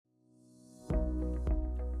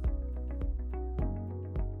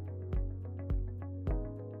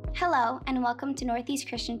Hello, and welcome to Northeast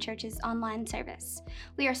Christian Church's online service.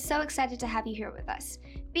 We are so excited to have you here with us.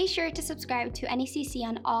 Be sure to subscribe to NECC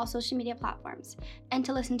on all social media platforms. And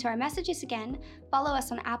to listen to our messages again, follow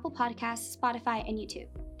us on Apple Podcasts, Spotify, and YouTube.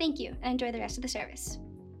 Thank you, and enjoy the rest of the service.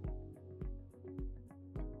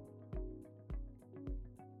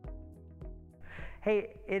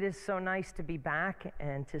 Hey, it is so nice to be back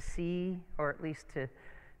and to see, or at least to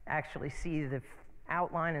actually see the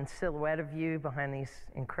outline and silhouette of you behind these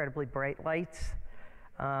incredibly bright lights.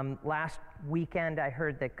 Last weekend, I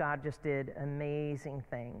heard that God just did amazing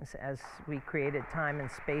things as we created time and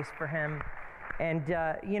space for Him. And,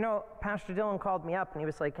 Pastor Dylan called me up and he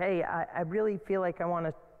was like, hey, I really feel like I want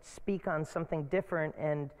to speak on something different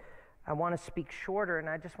and I want to speak shorter and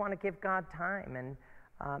I just want to give God time. And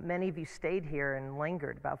many of you stayed here and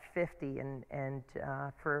lingered, about 50, and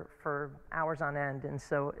for hours on end. And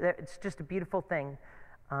so it's just a beautiful thing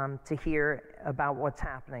to hear about what's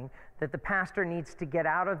happening, that the pastor needs to get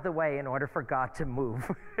out of the way in order for God to move.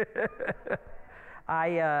 I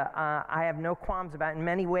have no qualms about it. In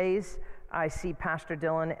many ways, I see Pastor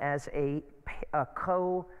Dylan as a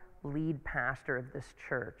co-lead pastor of this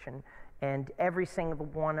church. And every single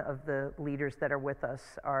one of the leaders that are with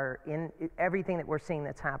us are in everything that we're seeing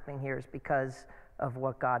that's happening here is because of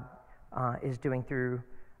what God is doing through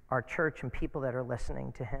our church and people that are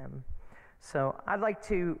listening to Him. So I'd like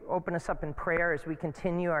to open us up in prayer as we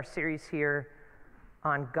continue our series here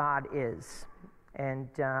on God Is. And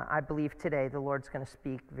I believe today the Lord's going to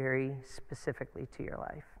speak very specifically to your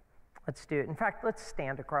life. Let's do it. In fact, let's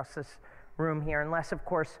stand across this room here, unless, of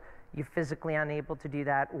course, you're physically unable to do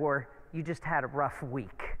that or you just had a rough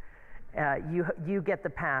week. You get the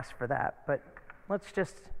pass for that. But let's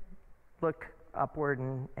just look upward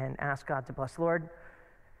and ask God to bless. Lord,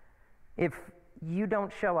 if you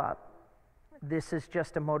don't show up, this is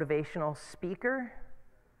just a motivational speaker,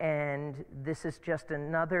 and this is just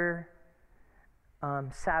another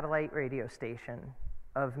satellite radio station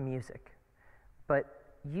of music. But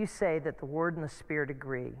you say that the Word and the Spirit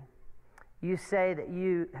agree. You say that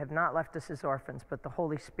you have not left us as orphans, but the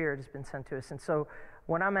Holy Spirit has been sent to us. And so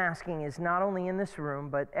what I'm asking is not only in this room,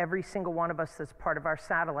 but every single one of us that's part of our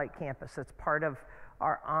satellite campus, that's part of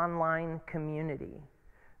our online community,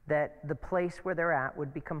 that the place where they're at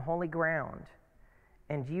would become holy ground,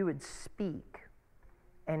 and you would speak,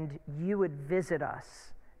 and you would visit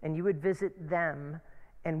us, and you would visit them,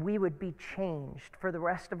 and we would be changed for the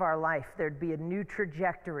rest of our life. There'd be a new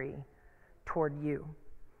trajectory toward you.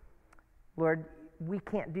 Lord, we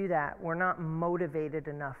can't do that. We're not motivated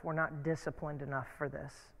enough. We're not disciplined enough for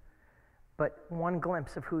this. But one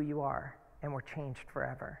glimpse of who you are, and we're changed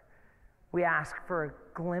forever. We ask for a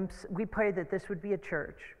glimpse. We pray that this would be a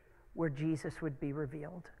church where Jesus would be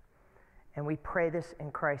revealed. And we pray this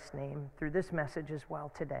in Christ's name through this message as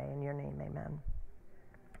well today. In your name, amen.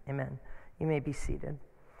 Amen. You may be seated.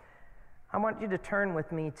 I want you to turn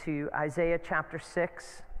with me to Isaiah chapter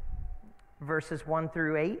 6, verses 1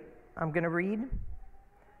 through 8. I'm going to read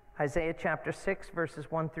Isaiah chapter 6, verses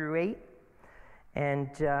 1 through 8,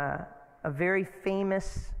 and a very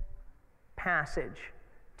famous passage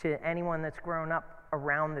to anyone that's grown up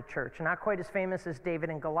around the church. Not quite as famous as David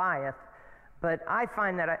and Goliath, but I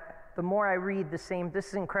find that the more I read this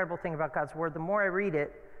is an incredible thing about God's Word, the more I read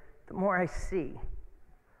it, the more I see,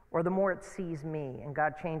 or the more it sees me, and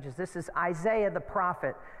God changes. This is Isaiah the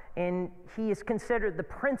prophet, and he is considered the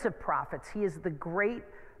prince of prophets. He is the great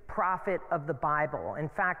prophet of the Bible. In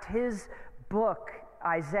fact, his book,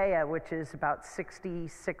 Isaiah, which is about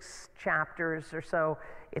 66 chapters or so,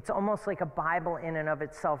 it's almost like a Bible in and of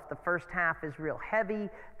itself. The first half is real heavy.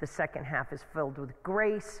 The second half is filled with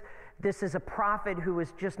grace. This is a prophet who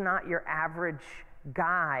is just not your average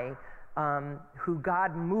guy who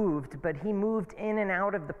God moved, but he moved in and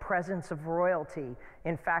out of the presence of royalty.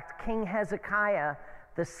 In fact, King Hezekiah,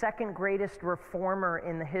 the second greatest reformer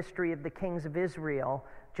in the history of the kings of Israel,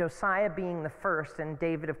 Josiah being the first, and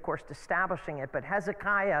David, of course, establishing it. But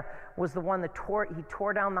Hezekiah was the one that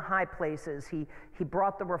tore down the high places. He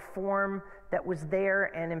brought the reform that was there,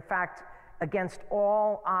 and in fact, against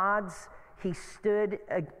all odds, he stood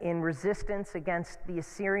in resistance against the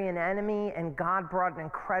Assyrian enemy, and God brought an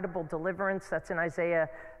incredible deliverance. That's in Isaiah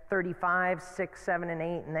 35, 6, 7, and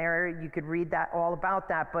 8, and there you could read that all about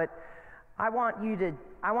that. But I want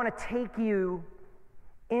to take you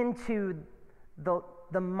into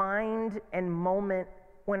the mind and moment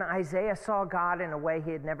when Isaiah saw God in a way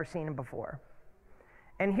he had never seen him before.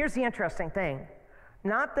 And here's the interesting thing.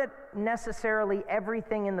 Not that necessarily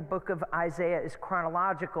everything in the book of Isaiah is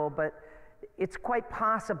chronological, but it's quite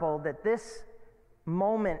possible that this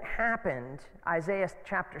moment happened, Isaiah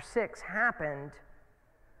chapter 6 happened,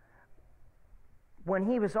 when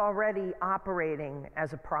he was already operating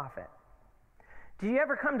as a prophet. Do you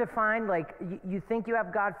ever come to find, like, you think you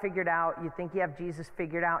have God figured out, you think you have Jesus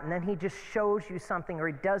figured out, and then he just shows you something, or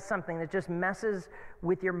he does something that just messes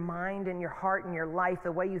with your mind and your heart and your life,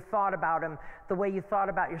 the way you thought about him, the way you thought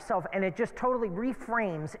about yourself, and it just totally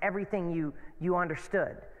reframes everything you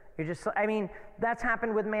understood. You're just, I mean, that's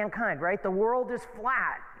happened with mankind, right? The world is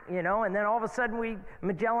flat, you know, and then all of a sudden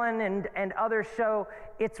Magellan and others show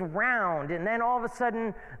it's round, and then all of a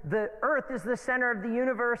sudden the earth is the center of the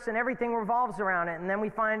universe and everything revolves around it, and then we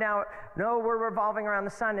find out, no, we're revolving around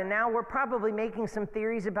the sun, and now we're probably making some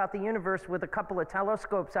theories about the universe with a couple of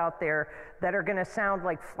telescopes out there that are going to sound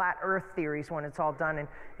like flat earth theories when it's all done,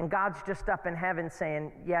 and God's just up in heaven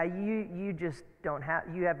saying, yeah, you just don't have,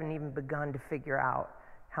 you haven't even begun to figure out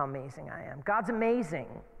how amazing I am. God's amazing,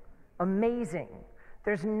 amazing.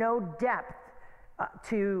 There's no depth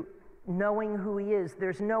to knowing who he is.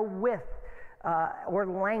 There's no width or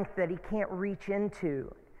length that he can't reach into.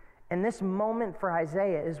 And this moment for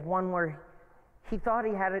Isaiah is one where he thought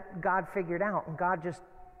he had God figured out, and God just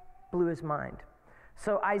blew his mind.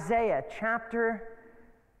 So Isaiah chapter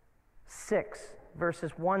 6,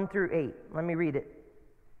 verses 1 through 8. Let me read it.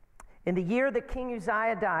 In the year that King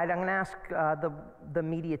Uzziah died, I'm going to ask the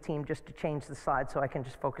media team just to change the slide so I can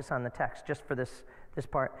just focus on the text just for this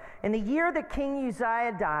part. In the year that King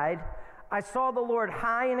Uzziah died, I saw the Lord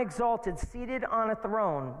high and exalted, seated on a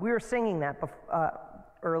throne. We were singing that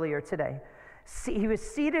earlier today. He was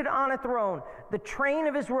seated on a throne. The train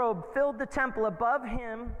of his robe filled the temple. Above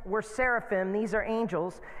him were seraphim, these are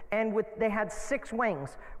angels, and they had 6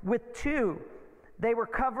 wings. With 2, they were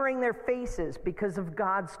covering their faces because of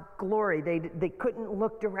God's glory. They couldn't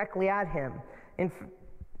look directly at him. And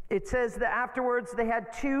it says that afterwards they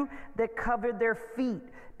had 2 that covered their feet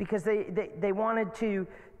because they wanted to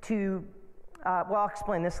well, I'll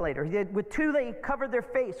explain this later. With 2 they covered their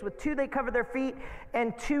face, with 2 they covered their feet,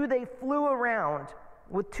 and 2 they flew around.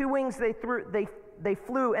 With 2 wings they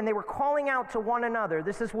flew, and they were calling out to one another.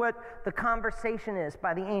 This is what the conversation is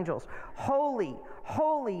by the angels. Holy,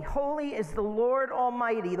 holy, holy is the Lord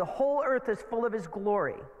Almighty. The whole earth is full of his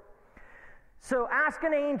glory. So ask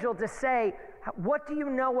an angel to say, what do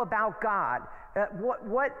you know about God?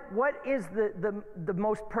 What is the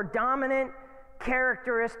most predominant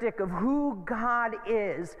characteristic of who God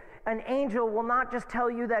is? An angel will not just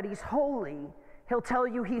tell you that he's holy. He'll tell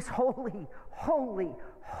you he's holy, holy,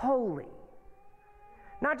 holy.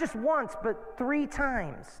 Not just once, but 3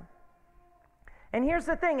 times. And here's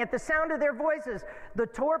the thing, at the sound of their voices, the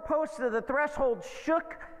doorposts of the threshold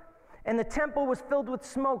shook, and the temple was filled with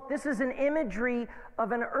smoke. This is an imagery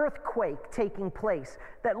of an earthquake taking place.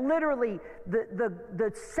 That literally,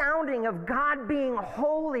 the sounding of God being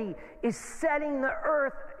holy is setting the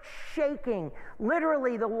earth shaking.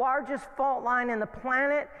 Literally, the largest fault line in the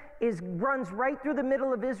planet runs right through the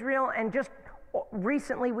middle of Israel, and just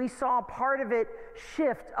recently we saw part of it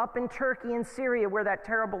shift up in Turkey and Syria where that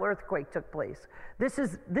terrible earthquake took place. This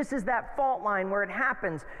is that fault line where it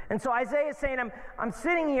happens. And so Isaiah is saying, I'm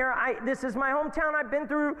sitting here, this is my hometown, I've been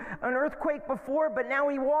through an earthquake before, but now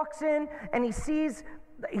he walks in and he sees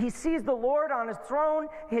the Lord on his throne.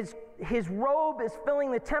 His robe is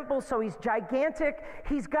filling the temple, so he's gigantic.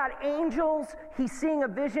 He's got angels. He's seeing a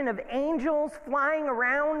vision of angels flying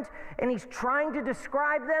around, and he's trying to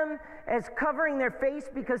describe them as covering their face,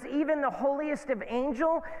 because even the holiest of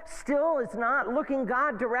angel still is not looking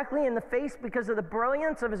God directly in the face because of the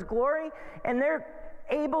brilliance of his glory. And they're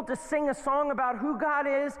able to sing a song about who God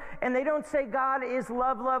is, and they don't say God is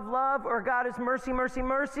love, love, love, or God is mercy, mercy,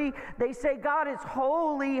 mercy. They say God is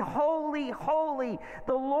holy, holy, holy.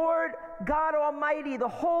 The Lord God Almighty, the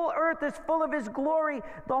whole earth is full of his glory.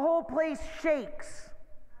 The whole place shakes.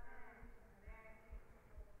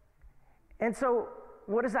 And so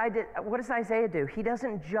what does Isaiah do? He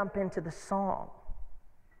doesn't jump into the song.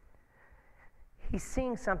 He's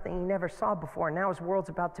seeing something he never saw before. Now his world's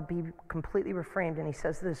about to be completely reframed, and he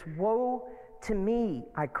says this, "Woe to me,"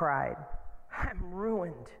 I cried. I'm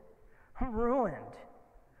ruined. I'm ruined.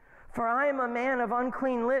 For I am a man of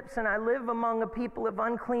unclean lips, and I live among a people of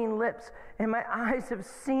unclean lips, and my eyes have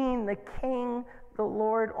seen the King, the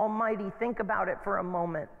Lord Almighty. Think about it for a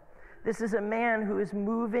moment. This is a man who is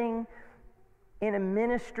moving in a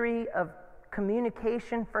ministry of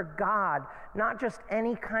communication for God, not just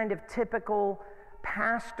any kind of typical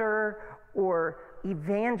pastor or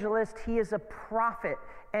evangelist. He is a prophet,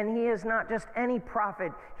 and he is not just any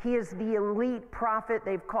prophet. He is the elite prophet.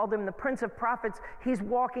 They've called him the Prince of Prophets. He's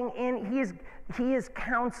walking in, he is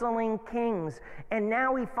counseling kings, and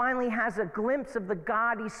now he finally has a glimpse of the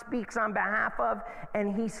God he speaks on behalf of,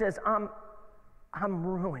 and he says, I'm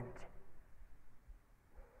ruined.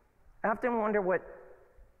 I often wonder what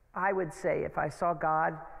I would say if I saw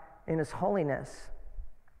God in his holiness.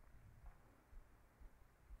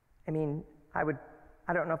 I mean, I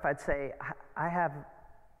don't know if I'd say, I have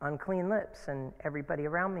unclean lips and everybody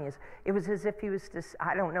around me is. It was as if he was just,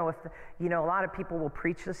 I don't know if, a lot of people will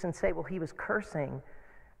preach this and say, well, he was cursing.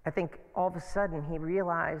 I think all of a sudden he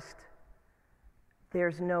realized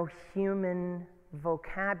there's no human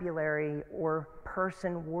vocabulary or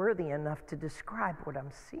person worthy enough to describe what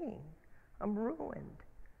I'm seeing. I'm ruined.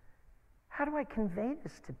 How do I convey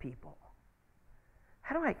this to people?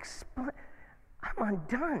 How do I explain? I'm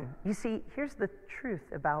undone. You see, here's the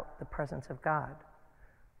truth about the presence of God.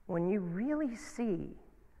 When you really see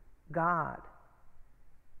God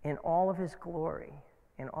in all of his glory,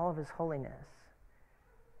 in all of his holiness,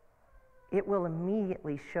 it will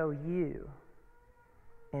immediately show you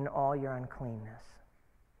in all your uncleanness.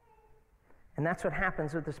 And that's what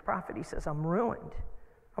happens with this prophet. He says, I'm ruined.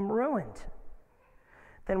 I'm ruined.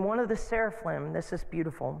 Then one of the seraphim, this is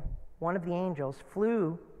beautiful, one of the angels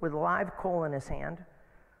flew with a live coal in his hand,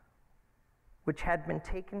 which had been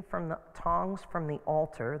taken from the tongs from the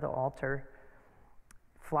altar. The altar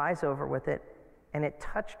flies over with it, and it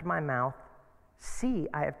touched my mouth. See,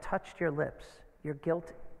 I have touched your lips. Your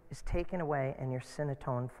guilt is taken away and your sin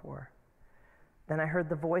atoned for. Then I heard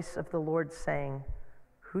the voice of the Lord saying,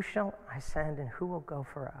 who shall I send and who will go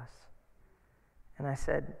for us? And I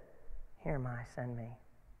said, here am I, send me.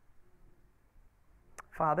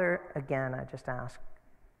 Father, again, I just ask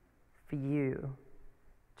for you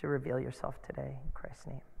to reveal yourself today in Christ's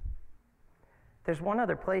name. There's one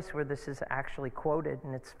other place where this is actually quoted,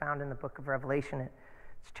 and it's found in the book of Revelation.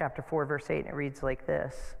 It's chapter 4, verse 8, and it reads like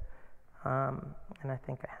this. And I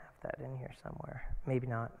think I have that in here somewhere. Maybe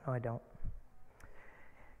not. No, I don't.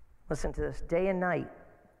 Listen to this. Day and night,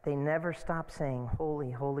 they never stop saying, holy,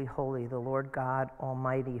 holy, holy, the Lord God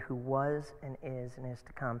Almighty, who was and is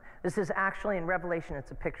to come. This is actually in Revelation, it's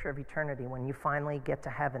a picture of eternity. When you finally get to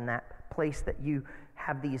heaven, that place that you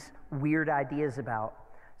have these weird ideas about.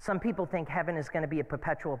 Some people think heaven is going to be a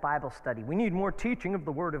perpetual Bible study. We need more teaching of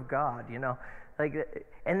the Word of God,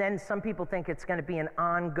 and then some people think it's going to be an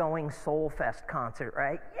ongoing Soul Fest concert,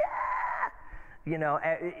 right? Yeah!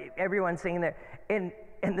 Everyone's singing there.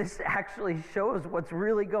 And this actually shows what's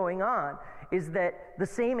really going on, is that the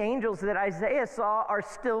same angels that Isaiah saw are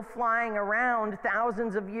still flying around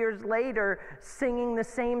thousands of years later singing the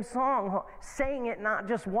same song, saying it not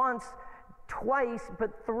just once, twice,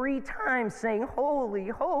 but 3 times, saying, holy,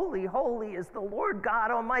 holy, holy is the Lord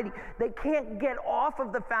God Almighty. They can't get off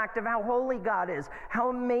of the fact of how holy God is, how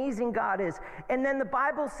amazing God is. And then the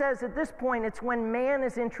Bible says at this point, it's when man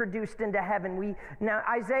is introduced into heaven. Now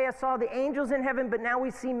Isaiah saw the angels in heaven, but now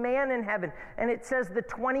we see man in heaven. And it says the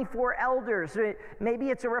 24 elders. Maybe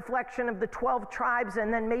it's a reflection of the 12 tribes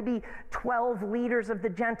and then maybe 12 leaders of the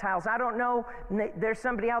Gentiles. I don't know. There's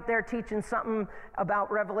somebody out there teaching something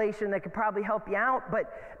about Revelation that could probably help you out, but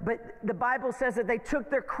the Bible says that they took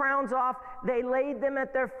their crowns off, they laid them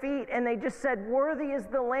at their feet, and they just said, worthy is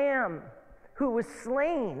the Lamb who was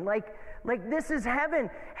slain. Like this is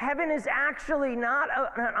heaven. Heaven is actually not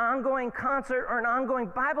an ongoing concert or an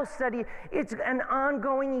ongoing Bible study. It's an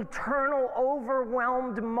ongoing, eternal,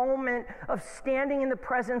 overwhelmed moment of standing in the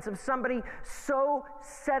presence of somebody so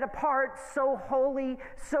set apart, so holy,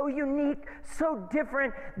 so unique, so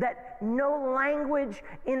different that no language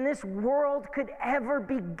in this world could ever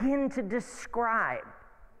begin to describe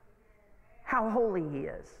how holy he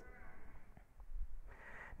is.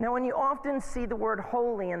 Now, when you often see the word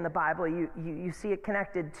holy in the Bible, you see it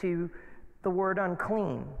connected to the word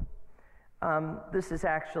unclean. This is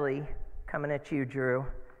actually coming at you, Drew.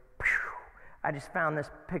 I just found this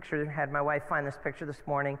picture, had my wife find this picture this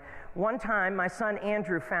morning. One time, my son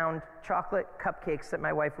Andrew found chocolate cupcakes that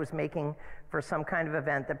my wife was making for some kind of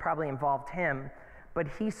event that probably involved him. But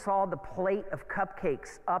he saw the plate of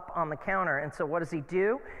cupcakes up on the counter, and so what does he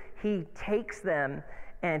do? He takes them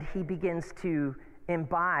and he begins to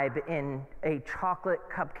imbibe in a chocolate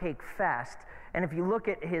cupcake fest. And if you look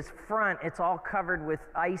at his front, it's all covered with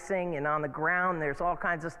icing, and on the ground there's all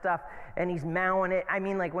kinds of stuff, and he's mowing it. I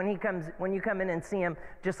mean, like when you come in and see him,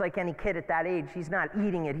 just like any kid at that age, he's not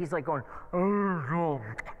eating it. He's like going,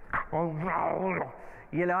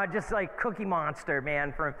 just like Cookie Monster,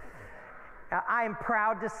 man. I am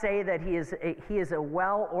proud to say that he is a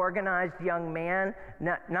well-organized young man,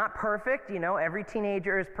 not perfect. Every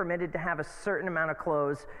teenager is permitted to have a certain amount of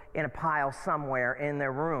clothes in a pile somewhere in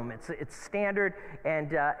their room. It's standard,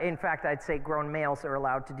 and in fact, I'd say grown males are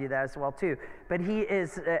allowed to do that as well too. But he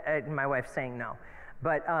is. My wife's saying no,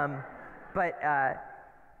 but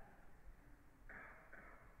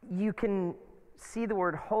you can see the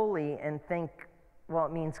word holy and think, well,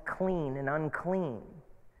 it means clean and unclean.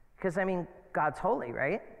 Because, I mean, God's holy,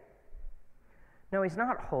 right? No, he's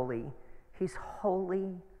not holy. He's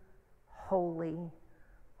holy, holy,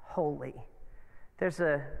 holy. There's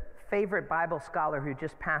a favorite Bible scholar who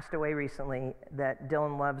just passed away recently that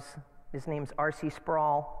Dylan loves. His name's R.C.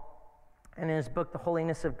 Sproul. And in his book, The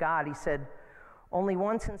Holiness of God, he said, only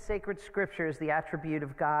once in sacred scripture is the attribute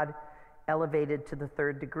of God elevated to the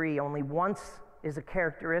third degree. Only once is a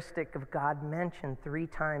characteristic of God mentioned 3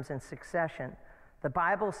 times in succession. The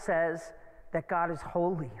Bible says that God is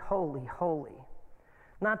holy, holy, holy.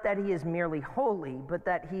 Not that he is merely holy, but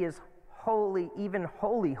that he is holy, even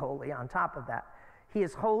holy, holy on top of that. He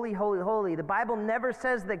is holy, holy, holy. The Bible never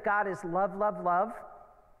says that God is love, love, love,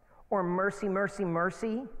 or mercy, mercy,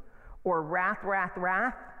 mercy, or wrath, wrath,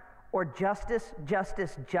 wrath, or justice,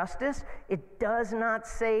 justice, justice. It does not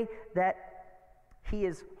say that he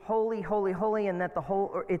is holy, holy, holy, and that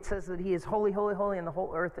it says that he is holy, holy, holy, and the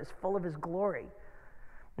whole earth is full of his glory.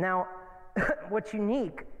 Now, what's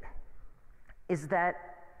unique is that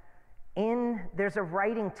there's a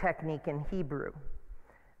writing technique in Hebrew.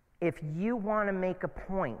 If you want to make a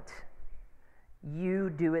point, you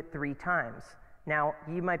do it 3 times. Now,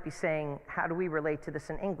 you might be saying, how do we relate to this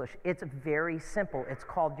in English? It's very simple. It's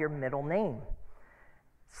called your middle name.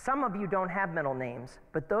 Some of you don't have middle names,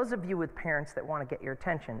 but those of you with parents that want to get your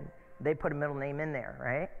attention, they put a middle name in there,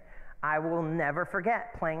 right? I will never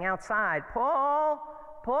forget playing outside, Paul,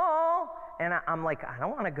 Paul, and I'm like, I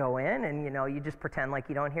don't want to go in, and you just pretend like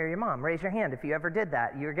you don't hear your mom. Raise your hand if you ever did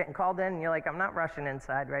that. You're getting called in, and you're like, I'm not rushing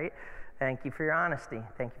inside, right? Thank you for your honesty.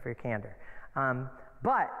 Thank you for your candor.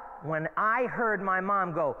 But when I heard my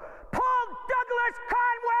mom go, Paul Douglas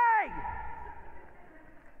Conway,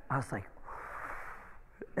 I was like,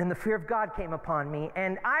 and the fear of God came upon me,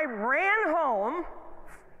 and I ran home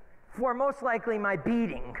for most likely my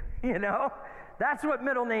beating, That's what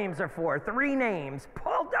middle names are for, 3 names.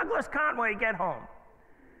 Paul Douglas Conway, get home.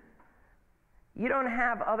 You don't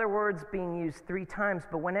have other words being used 3 times,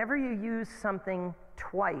 but whenever you use something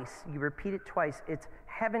twice, you repeat it twice, it's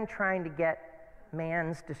heaven trying to get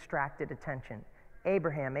man's distracted attention.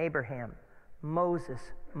 Abraham, Abraham. Moses,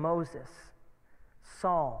 Moses.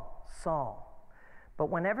 Saul, Saul. But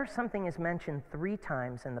whenever something is mentioned 3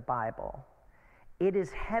 times in the Bible, it is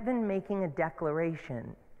heaven making a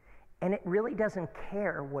declaration, and it really doesn't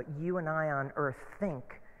care what you and I on earth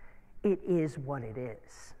think. It is what it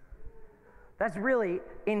is. That's really,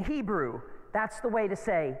 in Hebrew, that's the way to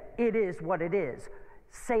say, it is what it is.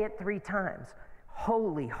 Say it 3 times.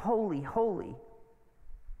 Holy, holy, holy.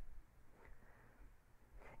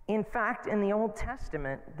 In fact, in the Old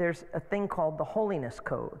Testament, there's a thing called the Holiness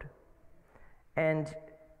Code. And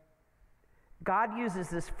God uses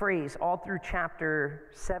this phrase all through chapter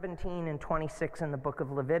 17 and 26 in the book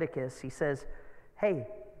of Leviticus. He says, hey,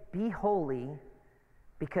 be holy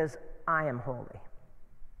because I am holy.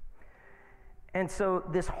 And so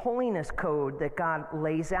this holiness code that God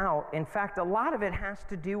lays out, in fact, a lot of it has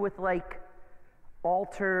to do with like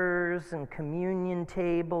altars and communion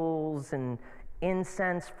tables and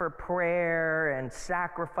incense for prayer and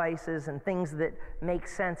sacrifices and things that make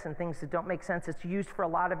sense and things that don't make sense. It's used for a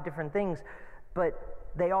lot of different things, but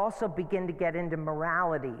they also begin to get into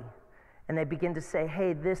morality, and they begin to say,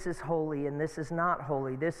 hey, this is holy and this is not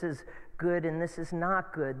holy. This is good and this is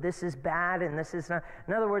not good. This is bad and this is not.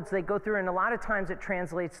 In other words, they go through, and a lot of times it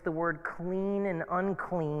translates the word clean and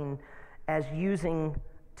unclean as using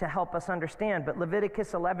to help us understand. But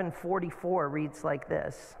Leviticus 11:44 reads like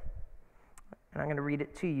this. And I'm going to read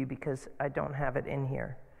it to you because I don't have it in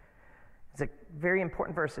here. It's a very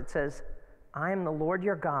important verse. It says, I am the Lord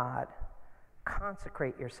your God.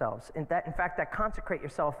 Consecrate yourselves. In fact, that consecrate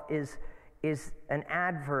yourself is an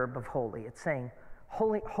adverb of holy. It's saying,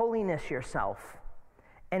 holiness yourself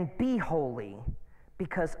and be holy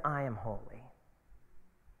because I am holy.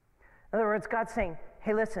 In other words, God's saying,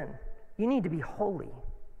 hey, listen, you need to be holy.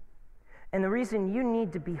 And the reason you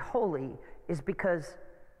need to be holy is because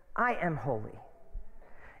I am holy.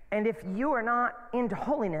 And if you are not into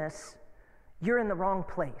holiness, you're in the wrong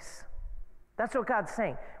place. That's what God's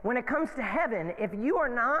saying. When it comes to heaven, if you are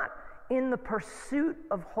not in the pursuit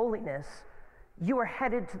of holiness, you are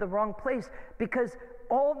headed to the wrong place, because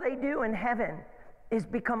all they do in heaven is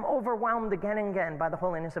become overwhelmed again and again by the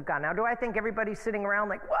holiness of God. Now, do I think everybody's sitting around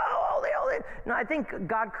like, whoa, holy, holy? No, I think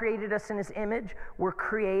God created us in his image. We're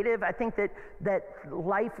creative. I think that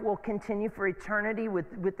life will continue for eternity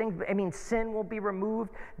with things. I mean, sin will be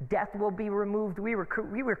removed. Death will be removed. We were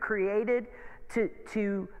created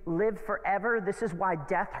to live forever. This is why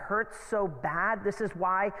death hurts so bad. This is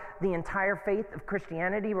why the entire faith of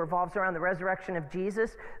Christianity revolves around the resurrection of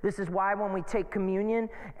Jesus. This is why when we take communion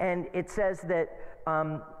and it says that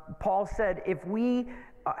Paul said, if we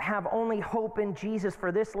have only hope in Jesus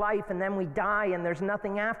for this life and then we die and there's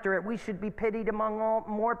nothing after it, we should be pitied among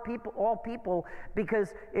all people,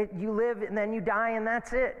 because you live and then you die and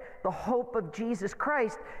that's it. The hope of Jesus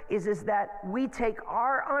Christ is that we take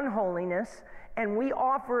our unholiness and we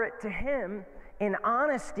offer it to him in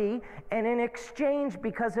honesty, and in exchange,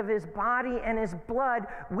 because of his body and his blood,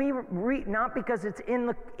 not because it's in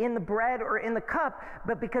the bread or in the cup,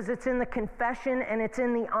 but because it's in the confession and it's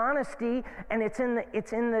in the honesty and it's in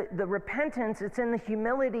the repentance, it's in the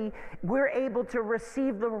humility, we're able to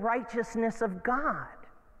receive the righteousness of God.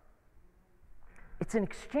 It's an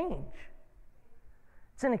exchange.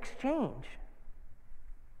 It's an exchange.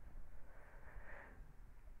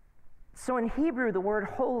 So in Hebrew, the word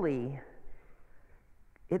holy,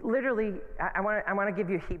 it literally, I want to give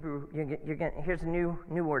you a Hebrew. Here's a new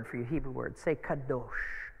word for you, Hebrew word. Say kadosh.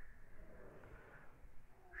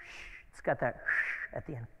 It's got that sh at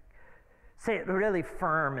the end. Say it really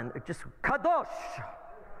firm and just kadosh.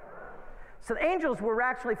 So the angels were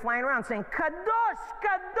actually flying around saying kadosh,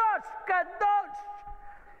 kadosh, kadosh.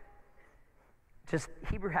 Just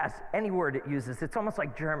Hebrew has any word it uses. It's almost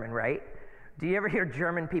like German, right? Do you ever hear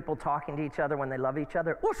German people talking to each other when they love each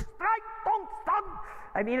other?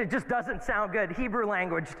 I mean, it just doesn't sound good. Hebrew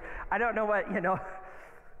language, I don't know what,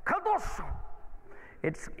 kadosh.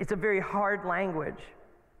 It's a very hard language.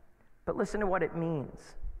 But listen to what it means.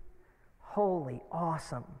 Holy,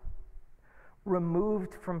 awesome,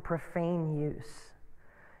 removed from profane use,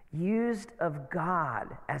 used of God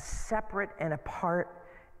as separate and apart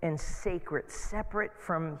and sacred, separate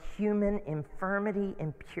from human infirmity,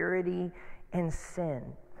 impurity, and sin.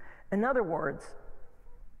 In other words,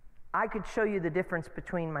 I could show you the difference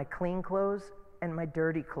between my clean clothes and my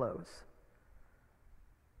dirty clothes.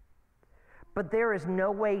 But there is no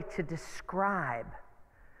way to describe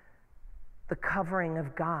the covering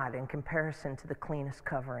of God in comparison to the cleanest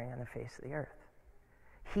covering on the face of the earth.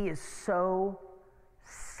 He is so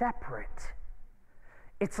separate.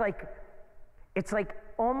 It's like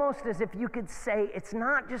almost as if you could say it's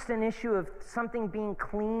not just an issue of something being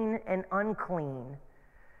clean and unclean.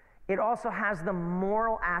 It also has the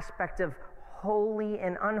moral aspect of holy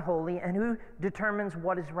and unholy, and who determines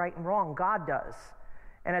what is right and wrong? God does.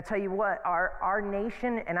 And I tell you what, our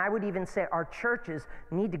nation, and I would even say our churches,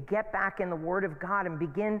 need to get back in the Word of God and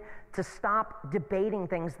begin to stop debating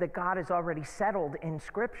things that God has already settled in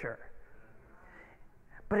Scripture.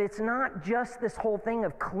 But it's not just this whole thing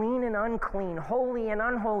of clean and unclean, holy and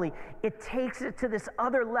unholy. It takes it to this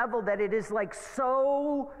other level that it is like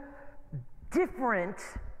so different.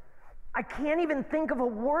 I can't even think of a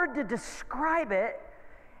word to describe it.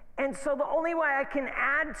 And so the only way I can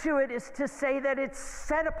add to it is to say that it's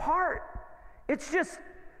set apart. It's just,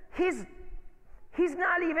 he's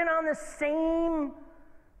not even on the same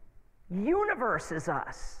universe as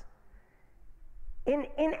us. In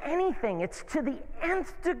anything, it's to the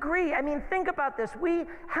nth degree. I mean, think about this. We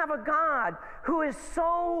have a God who is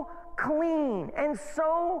so clean and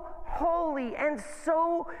so holy and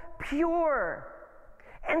so pure,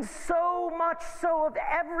 and so much so of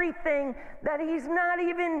everything that he's not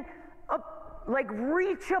even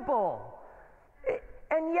reachable.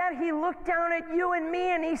 And yet he looked down at you and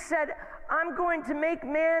me and he said, I'm going to make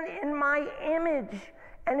man in my image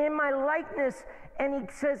and in my likeness. And he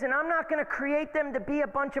says, and I'm not going to create them to be a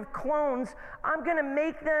bunch of clones. I'm going to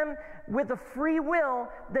make them with a free will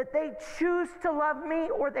that they choose to love me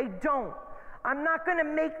or they don't. I'm not going to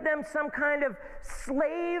make them some kind of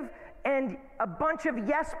slave and a bunch of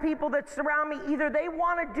yes people that surround me. Either they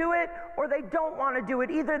want to do it or they don't want to do it.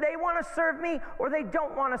 Either they want to serve me or they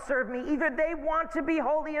don't want to serve me. Either they want to be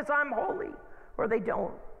holy as I'm holy or they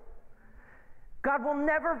don't. God will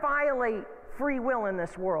never violate free will in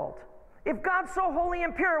this world. If God's so holy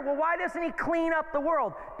and pure, well, why doesn't he clean up the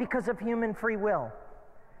world? Because of human free will.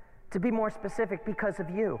 To be more specific, because of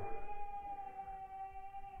you.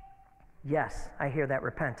 Yes, I hear that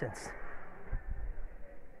repentance.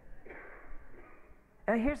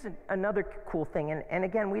 And here's another cool thing, and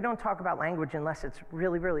again, we don't talk about language unless it's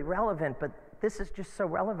really, really relevant, but this is just so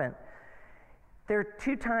relevant. There are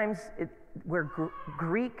two times where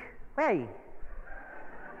Greek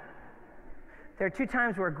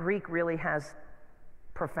really has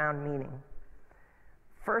profound meaning.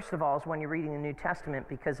 First of all is when you're reading the New Testament,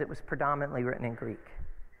 because it was predominantly written in Greek.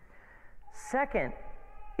 Second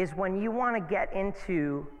is when you want to get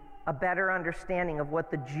into a better understanding of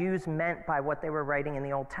what the Jews meant by what they were writing in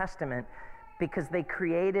the Old Testament, because they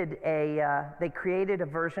created a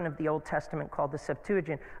version of the Old Testament called the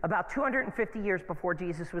Septuagint. About 250 years before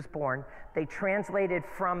Jesus was born, they translated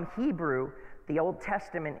from Hebrew the Old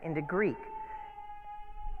Testament into Greek.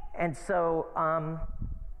 And so,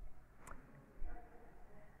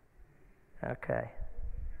 okay,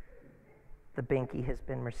 the binky has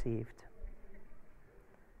been received.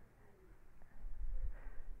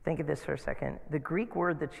 Think of this for a second. The Greek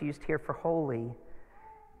word that's used here for holy,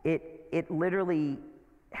 it literally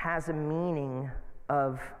has a meaning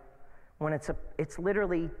of when it's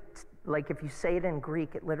literally, like if you say it in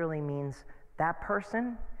Greek, it literally means that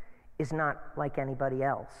person is not like anybody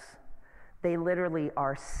else. They literally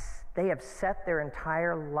they have set their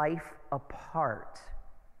entire life apart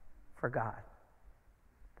for God.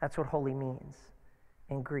 That's what holy means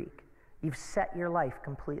in Greek. You've set your life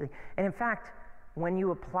completely. And in fact, when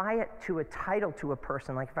you apply it to a title to a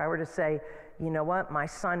person, like if I were to say, you know what, my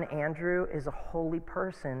son Andrew is a holy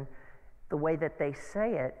person, the way that they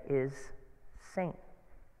say it is saint.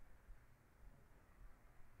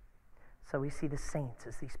 So we see the saints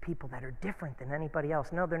as these people that are different than anybody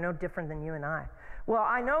else. No, they're no different than you and I. Well,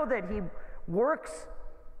 I know that he works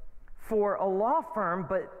for a law firm,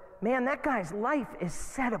 but man, that guy's life is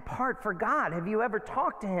set apart for God. Have you ever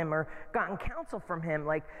talked to him or gotten counsel from him?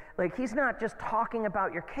 Like he's not just talking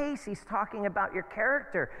about your case, he's talking about your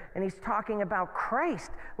character, and he's talking about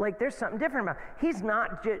Christ. Like there's something different about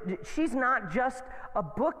him. She's not just a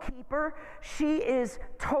bookkeeper. She is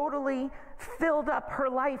totally filled up her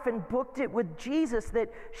life and booked it with Jesus,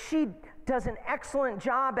 that she does an excellent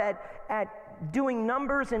job at doing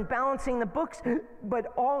numbers and balancing the books,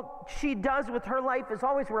 but all she does with her life is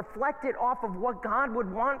always reflected off of what God would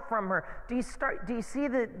want from her. Do you see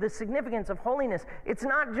the significance of holiness? It's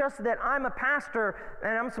not just that I'm a pastor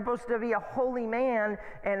and I'm supposed to be a holy man,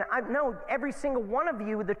 and no, every single one of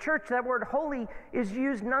you, the church, that word holy is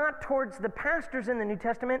used not towards the pastors in the New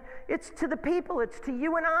Testament, it's to the people, it's to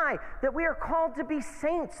you and I, that we are called to be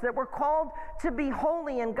saints, that we're called to be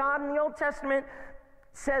holy, and God in the Old Testament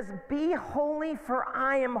says, be holy for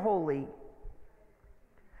I am holy.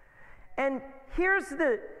 And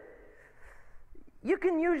you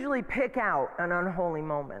can usually pick out an unholy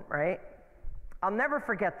moment, right? I'll never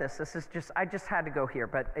forget this. I just had to go here.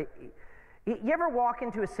 But you ever walk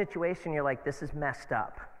into a situation, you're like, this is messed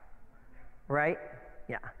up, right?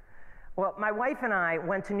 Yeah. Well, my wife and I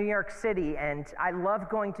went to New York City, and I love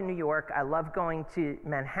going to New York. I love going to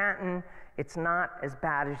Manhattan. It's not as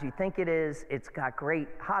bad as you think it is. It's got great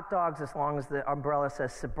hot dogs as long as the umbrella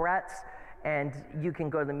says Sabrett's, and you can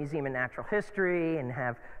go to the Museum of Natural History and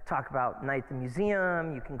talk about Night at the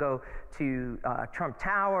Museum. You can go to Trump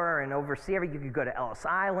Tower and oversee everything. You could go to Ellis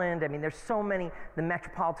Island. I mean, there's so many. The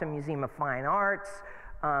Metropolitan Museum of Fine Arts.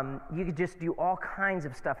 You could just do all kinds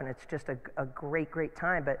of stuff, and it's just a great, great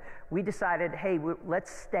time. But we decided, hey, let's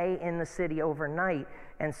stay in the city overnight.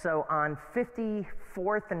 And so on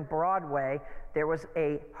 54th and Broadway, there was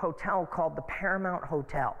a hotel called the Paramount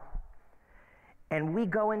Hotel. And we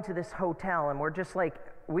go into this hotel, and we're just like,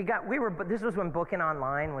 this was when booking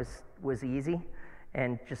online was easy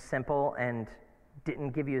and just simple and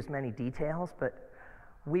didn't give you as many details, but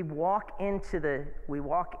we walk into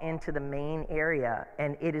the main area,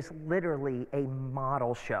 and it is literally a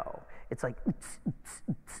model show. It's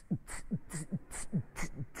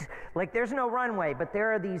like there's no runway, but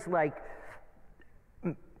there are these like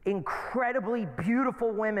incredibly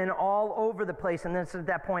beautiful women all over the place. And then at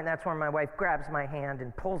that point, that's when my wife grabs my hand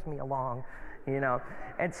and pulls me along, you know.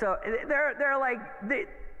 And so they're like.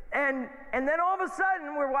 And then all of a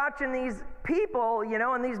sudden, we're watching these people, you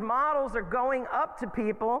know, and these models are going up to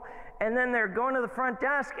people, and then they're going to the front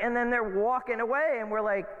desk, and then they're walking away, and we're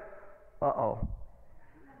like, uh-oh.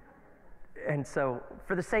 And so,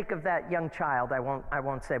 for the sake of that young child, I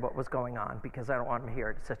won't say what was going on, because I don't want him to hear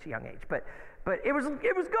it at such a young age. But it was going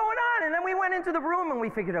on, and then we went into the room, and we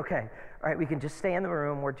figured, okay, all right, we can just stay in the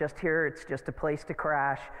room. We're just here. It's just a place to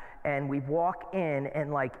crash. And we walk in,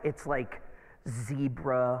 and it's like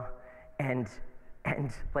zebra, and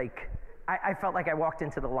like I felt like I walked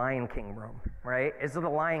into the Lion King room, right? It's the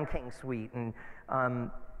Lion King suite, and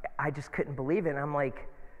I just couldn't believe it. And I'm like,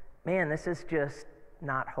 man, this is just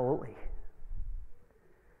not holy.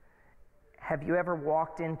 Have you ever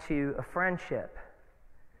walked into a friendship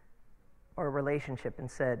or a relationship and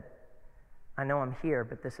said, I know I'm here,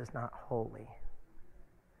 but this is not holy?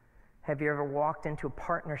 Have you ever walked into a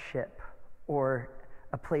partnership or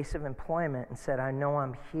a place of employment and said, I know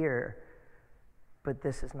I'm here, but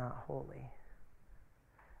this is not holy?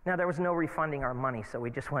 Now, there was no refunding our money, so we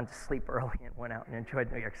just went to sleep early and went out and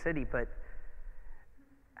enjoyed New York City, but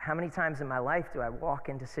how many times in my life do I walk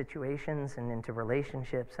into situations and into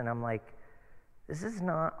relationships and I'm like, this is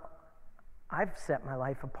not, I've set my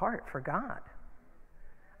life apart for God.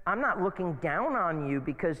 I'm not looking down on you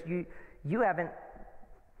because you haven't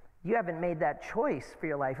made that choice for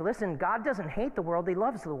your life. Listen, God doesn't hate the world, he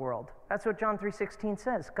loves the world. That's what John 3:16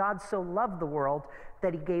 says. God so loved the world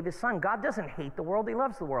that he gave his son. God doesn't hate the world, he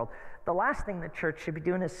loves the world. The last thing the church should be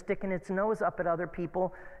doing is sticking its nose up at other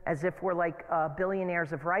people as if we're like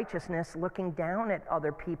billionaires of righteousness, looking down at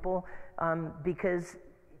other people because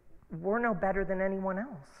we're no better than anyone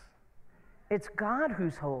else. It's God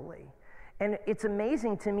who's holy. And it's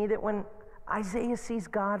amazing to me that when Isaiah sees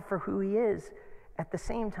God for who he is, at the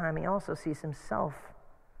same time, he also sees himself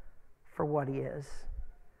for what he is.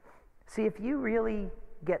 See, if you really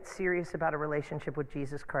get serious about a relationship with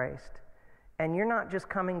Jesus Christ, and you're not just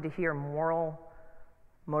coming to hear moral,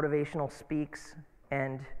 motivational speaks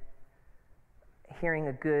and hearing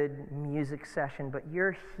a good music session, but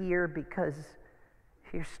you're here because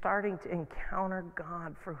you're starting to encounter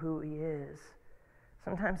God for who he is.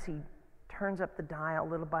 Sometimes he turns up the dial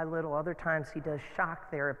little by little. Other times he does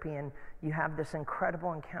shock therapy and you have this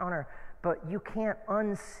incredible encounter, but you can't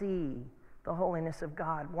unsee the holiness of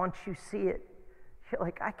God. Once you see it, you're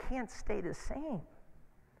like, I can't stay the same.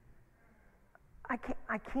 I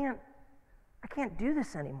can't do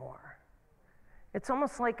this anymore. It's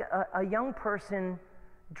almost like a young person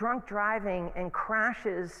drunk driving and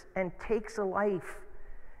crashes and takes a life,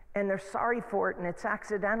 and they're sorry for it and it's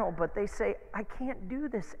accidental, but they say, I can't do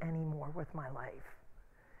this anymore with my life.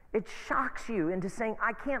 It shocks you into saying,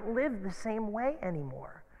 I can't live the same way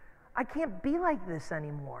anymore. I can't be like this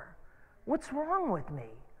anymore. What's wrong with me?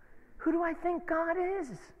 Who do I think God is?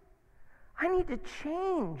 I need to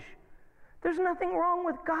change. There's nothing wrong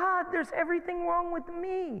with God. There's everything wrong with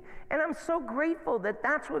me. And I'm so grateful that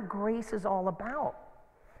that's what grace is all about.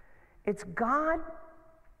 It's God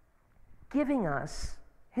giving us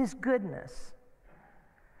his goodness.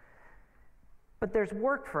 But there's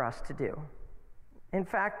work for us to do. In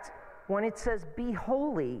fact, when it says be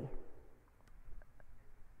holy,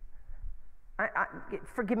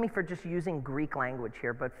 forgive me for just using Greek language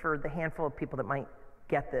here, but for the handful of people that might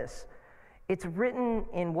get this, it's written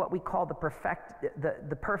in what we call the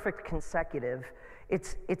perfect consecutive.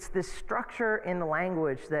 It's this structure in the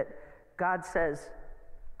language that God says,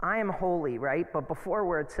 I am holy, right? But before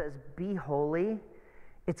where it says be holy,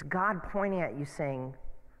 it's God pointing at you saying,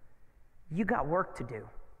 you got work to do.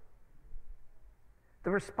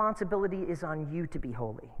 The responsibility is on you to be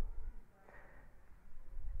holy.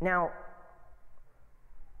 Now,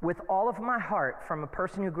 with all of my heart, from a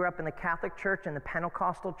person who grew up in the Catholic Church and the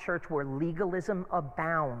Pentecostal Church where legalism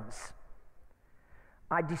abounds,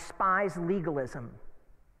 I despise legalism.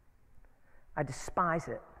 I despise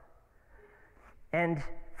it. And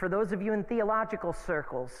for those of you in theological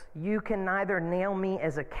circles, you can neither nail me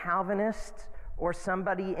as a Calvinist or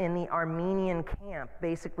somebody in the Armenian camp,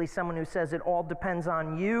 basically someone who says it all depends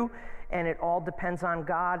on you and it all depends on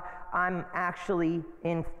God. I'm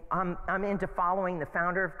into following the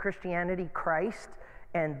founder of Christianity, Christ,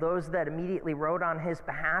 and those that immediately wrote on his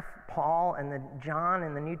behalf, Paul and John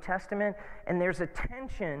in the New Testament. And there's a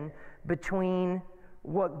tension between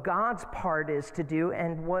what God's part is to do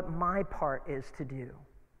and what my part is to do.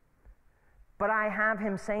 But I have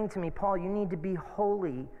him saying to me, Paul, you need to be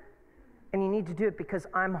holy, and you need to do it because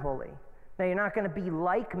I'm holy. Now, you're not going to be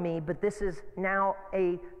like me, but this is now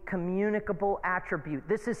a communicable attribute.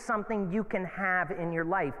 This is something you can have in your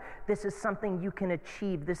life. This is something you can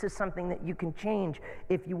achieve. This is something that you can change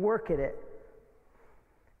if you work at it.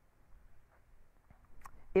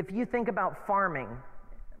 If you think about farming,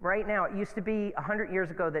 right now, it used to be 100 years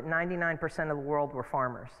ago that 99% of the world were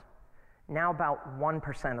farmers. Now about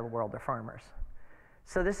 1% of the world are farmers.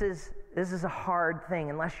 So this is a hard thing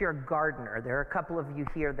unless you're a gardener. There are a couple of you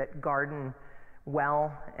here that garden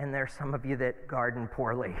well, and there's some of you that garden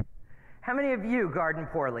poorly. How many of you garden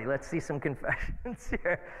poorly? Let's see some confessions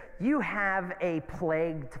here. You have a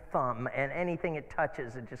plagued thumb, and anything it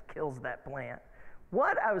touches, it just kills that plant.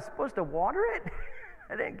 What? I was supposed to water it?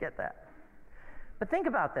 I didn't get that. But think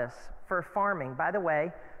about this. For farming, by the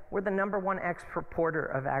way, we're the #1 exporter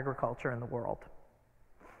of agriculture in the world.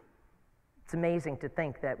 It's amazing to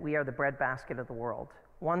think that we are the breadbasket of the world.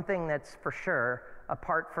 One thing that's for sure,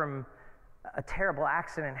 apart from a terrible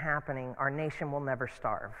accident happening, our nation will never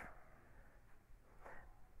starve.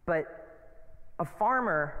 But a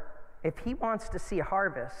farmer, if he wants to see a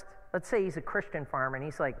harvest, let's say he's a Christian farmer and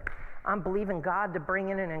he's like, I'm believing God to bring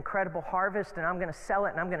in an incredible harvest, and I'm going to sell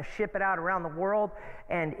it, and I'm going to ship it out around the world,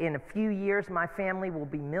 and in a few years my family will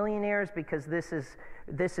be millionaires because this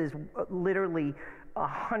is literally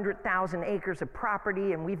 100,000 acres of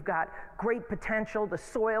property, and we've got great potential. The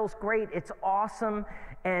soil's great. It's awesome.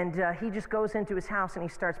 And he just goes into his house and he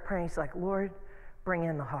starts praying. He's like, Lord, bring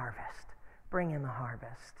in the harvest. Bring in the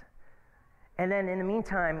harvest. And then in the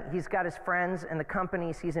meantime, he's got his friends and the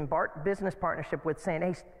companies he's in business partnership with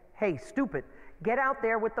saying, hey, stupid, get out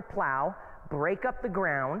there with the plow, break up the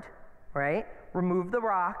ground, right? Remove the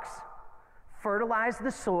rocks, fertilize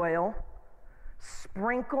the soil,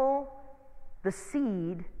 sprinkle the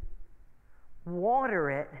seed,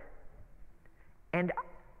 water it, and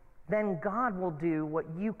then God will do what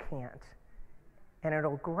you can't, and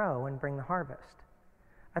it'll grow and bring the harvest.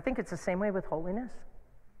 I think it's the same way with holiness.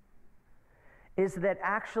 Is that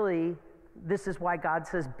actually, this is why God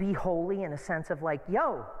says, be holy, in a sense of like,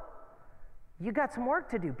 yo, you got some work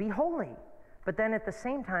to do, be holy. But then at the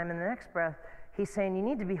same time, in the next breath, he's saying, you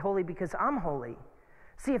need to be holy because I'm holy.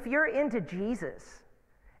 See, if you're into Jesus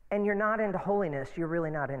and you're not into holiness, you're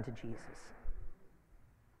really not into Jesus.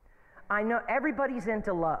 I know everybody's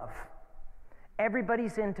into love.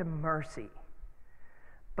 Everybody's into mercy.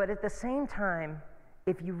 But at the same time,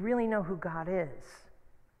 if you really know who God is,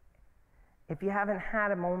 if you haven't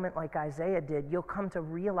had a moment like Isaiah did, you'll come to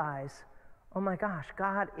realize, oh my gosh,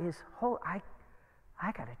 God is holy.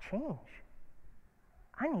 I got to change.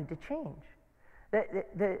 I need to change.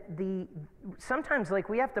 Sometimes like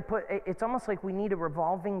we have to it's almost like we need a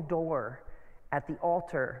revolving door at the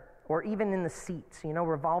altar or even in the seats,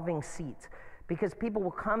 revolving seats. Because people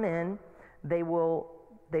will come in, they will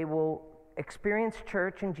experience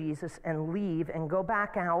church and Jesus and leave and go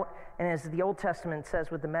back out, and as the Old Testament says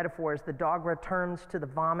with the metaphors, the dog returns to the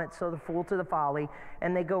vomit, so the fool to the folly,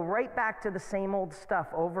 and they go right back to the same old stuff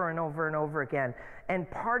over and over and over again. And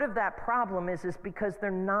part of that problem is because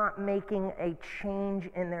they're not making a change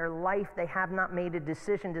in their life. They have not made a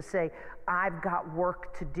decision to say, I've got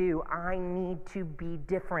work to do. I need to be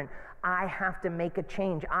different. I have to make a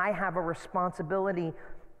change. I have a responsibility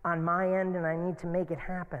on my end, and I need to make it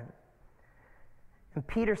happen. And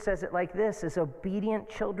Peter says it like this, as obedient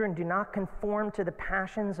children, do not conform to the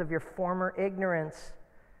passions of your former ignorance,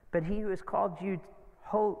 but he who has called you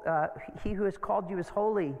is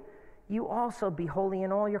holy. You also be holy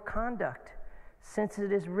in all your conduct, since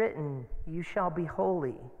it is written, you shall be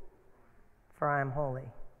holy, for I am holy.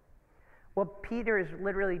 What Peter is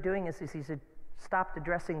literally doing is he's stopped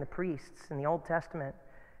addressing the priests in the Old Testament,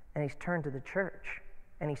 and he's turned to the church,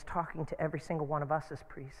 and he's talking to every single one of us as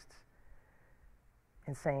priests.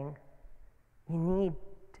 And saying, you need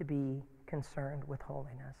to be concerned with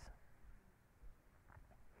holiness.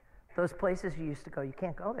 Those places you used to go, you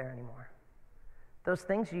can't go there anymore. Those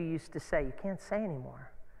things you used to say, you can't say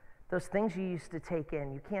anymore. Those things you used to take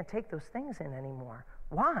in, you can't take those things in anymore.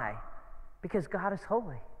 Why? Because God is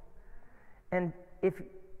holy. And if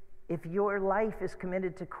your life is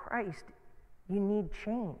committed to Christ, you need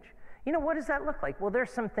change. What does that look like? Well,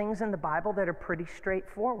 there's some things in the Bible that are pretty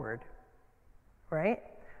straightforward. Right?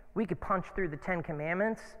 We could punch through the 10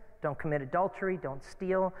 Commandments. Don't commit adultery, don't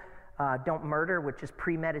steal, don't murder, which is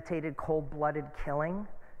premeditated, cold-blooded killing,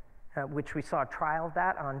 which we saw a trial of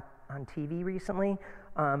that on TV recently.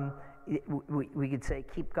 We could say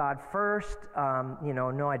keep God first,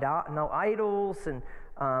 no idols, and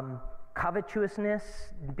covetousness,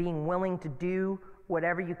 being willing to do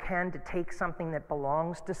whatever you can to take something that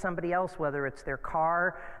belongs to somebody else, whether it's their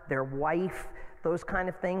car, their wife, those kind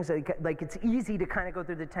of things. Like it's easy to kind of go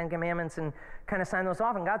through the 10 Commandments and kind of sign those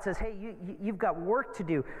off. And God says, hey, you've got work to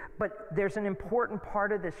do. But there's an important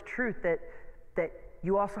part of this truth that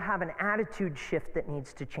you also have an attitude shift that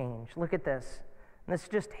needs to change. Look at this. And this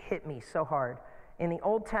just hit me so hard. In the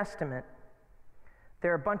Old Testament,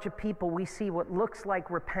 there are a bunch of people, we see what looks like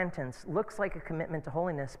repentance, looks like a commitment to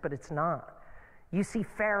holiness, but it's not. You see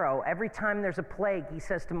Pharaoh, every time there's a plague, he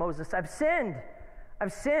says to Moses, I've sinned.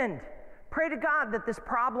 Pray to God that this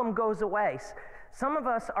problem goes away. Some of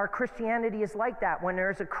us, our Christianity is like that. When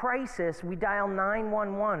there's a crisis, we dial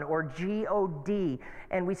 911 or GOD,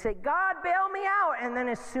 and we say, God, bail me out. And then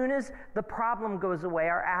as soon as the problem goes away,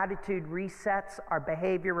 our attitude resets, our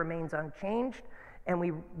behavior remains unchanged, and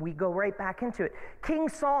we go right back into it. King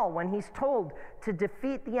Saul, when he's told to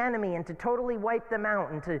defeat the enemy and to totally wipe them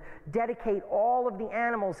out and to dedicate all of the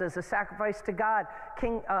animals as a sacrifice to God,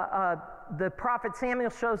 the prophet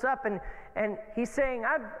Samuel shows up and he's saying,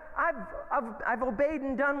 I've obeyed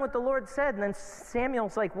and done what the Lord said. And then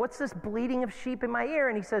Samuel's like, what's this bleating of sheep in my ear?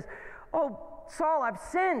 And he says, oh, Saul, I've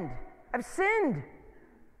sinned.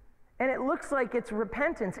 And it looks like it's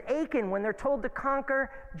repentance. Achan, when they're told to conquer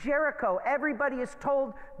Jericho, everybody is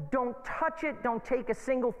told, don't touch it, don't take a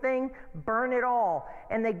single thing, burn it all.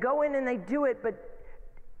 And they go in and they do it, but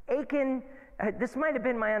Achan, This might have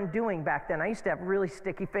been my undoing back then. I used to have really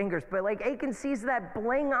sticky fingers, but like Achan sees that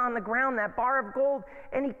bling on the ground, that bar of gold,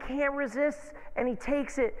 and he can't resist, and he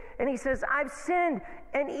takes it, and he says, I've sinned.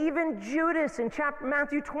 And even Judas in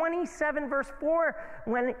Matthew 27, verse 4,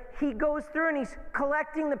 when he goes through and he's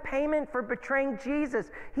collecting the payment for betraying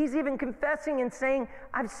Jesus, he's even confessing and saying,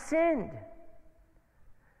 I've sinned.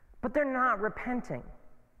 But they're not repenting.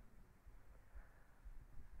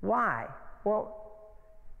 Why? Well,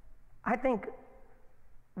 I think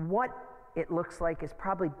what it looks like is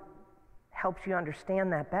probably helps you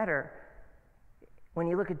understand that better when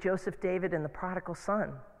you look at Joseph, David, and the prodigal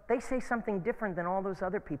son. They say something different than all those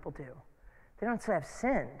other people do. They don't say, I've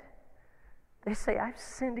sinned. They say, I've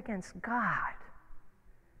sinned against God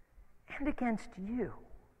and against you.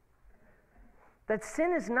 That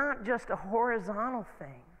sin is not just a horizontal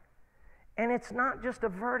thing, and it's not just a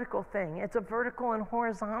vertical thing. It's a vertical and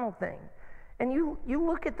horizontal thing. And you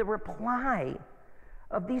look at the reply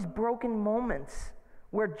of these broken moments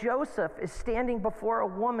where Joseph is standing before a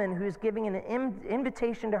woman who's giving an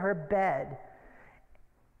invitation to her bed,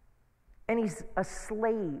 and he's a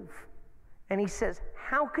slave, and he says,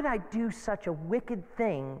 how could I do such a wicked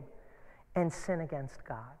thing and sin against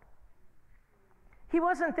God? He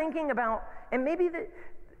wasn't thinking about, and maybe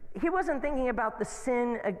he wasn't thinking about the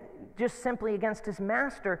sin just simply against his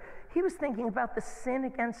master. He was thinking about the sin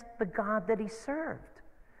against the God that he served.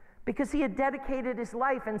 Because he had dedicated his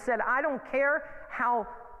life and said, I don't care how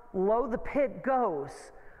low the pit goes,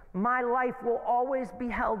 my life will always be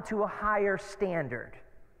held to a higher standard.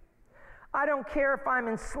 I don't care if I'm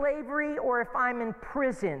in slavery or if I'm in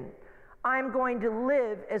prison. I'm going to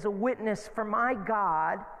live as a witness for my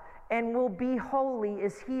God and will be holy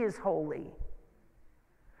as he is holy.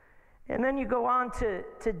 And then you go on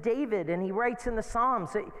to David, and he writes in the Psalms,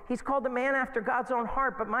 he's called a man after God's own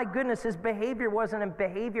heart, but my goodness, his behavior wasn't a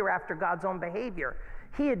behavior after God's own behavior.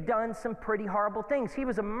 He had done some pretty horrible things. He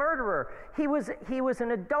was a murderer. He was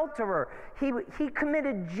an adulterer. He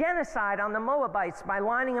committed genocide on the Moabites by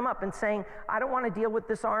lining them up and saying, I don't want to deal with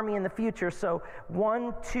this army in the future, so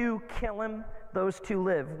 1, 2, kill him, those 2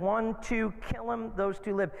 live. 1, 2, kill him, those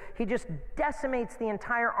 2 live. He just decimates the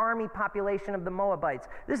entire army population of the Moabites.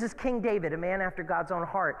 This is King David, a man after God's own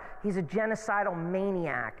heart. He's a genocidal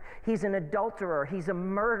maniac. He's an adulterer. He's a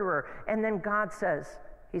murderer. And then God says,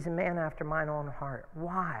 he's a man after mine own heart.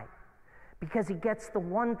 Why? Because he gets the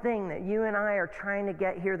one thing that you and I are trying to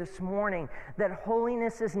get here this morning, that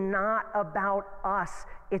holiness is not about us,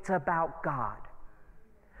 it's about God.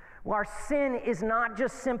 Well, our sin is not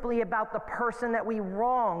just simply about the person that we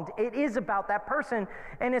wronged. It is about that person,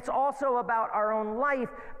 and it's also about our own life,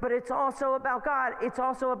 but it's also about God. It's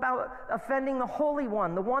also about offending the Holy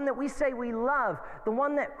One, the one that we say we love, the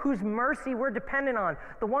one whose mercy we're dependent on,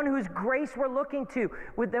 the one whose grace we're looking to.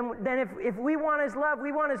 Then if we want his love,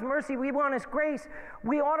 we want his mercy, we want his grace,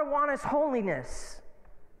 we ought to want his holiness.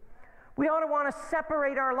 We ought to want to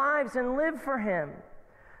separate our lives and live for him.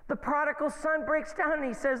 The prodigal son breaks down and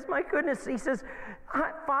he says, my goodness, he says,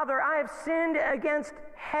 Father, I have sinned against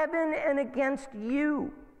heaven and against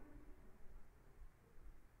you.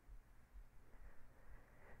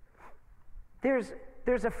 There's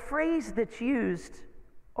a phrase that's used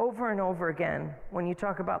over and over again when you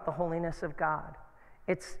talk about the holiness of God.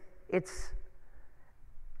 It's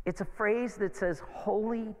a phrase that says,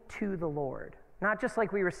 holy to the Lord. Not just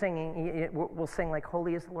like we were singing, we'll sing like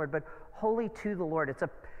holy is the Lord, but holy to the Lord.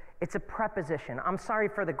 It's a preposition. I'm sorry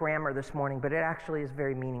for the grammar this morning, but it actually is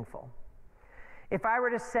very meaningful. If I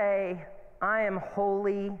were to say, I am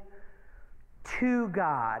holy to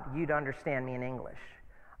God, you'd understand me in English.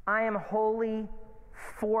 I am holy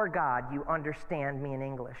for God, you understand me in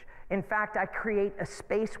English. In fact, I create a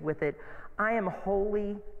space with it. I am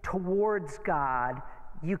holy towards God,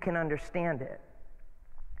 you can understand it.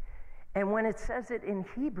 And when it says it in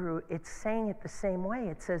Hebrew, it's saying it the same way.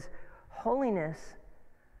 It says, holiness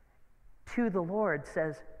to the Lord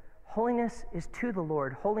says, holiness is to the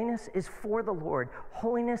Lord. Holiness is for the Lord.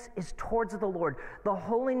 Holiness is towards the Lord. The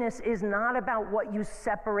holiness is not about what you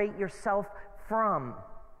separate yourself from.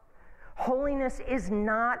 Holiness is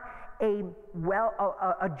not a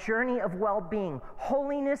journey of well-being.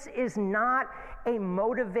 Holiness is not a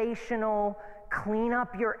motivational clean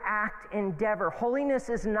up your act endeavor. Holiness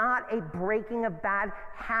is not a breaking of bad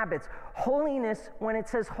habits. Holiness, when it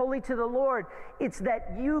says holy to the Lord, it's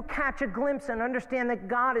that you catch a glimpse and understand that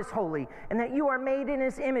God is holy and that you are made in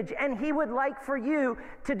his image. And he would like for you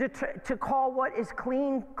to call what is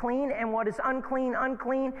clean, clean, and what is unclean,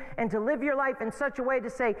 unclean, and to live your life in such a way to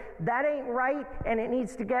say, that ain't right and it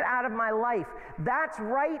needs to get out of my life. That's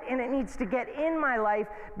right and it needs to get in my life,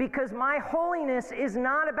 because my holiness is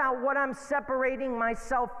not about what I'm separating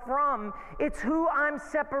myself from. It's who I'm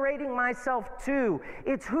separating myself to.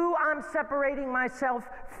 It's who I'm separating myself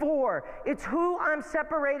for. It's who I'm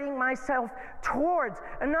separating myself towards.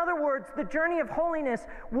 In other words, the journey of holiness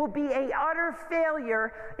will be an utter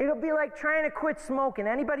failure. It'll be like trying to quit smoking.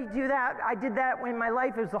 Anybody do that? I did that in my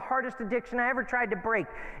life. It was the hardest addiction I ever tried to break.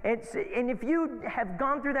 And if you have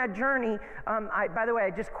gone through that journey, by the way,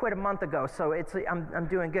 I just quit a month ago, so I'm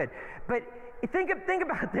doing good. But think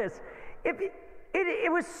about this.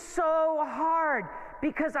 It was so hard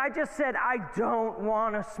because I just said, I don't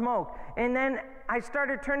want to smoke. And then I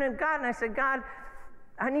started turning to God and I said, God,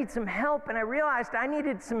 I need some help. And I realized I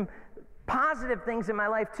needed some positive things in my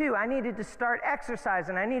life too. I needed to start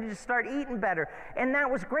exercising. I needed to start eating better. And that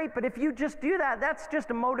was great. But if you just do that, that's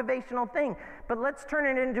just a motivational thing. But let's turn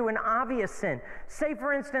it into an obvious sin. Say,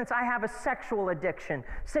 for instance, I have a sexual addiction.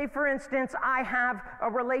 Say, for instance, I have a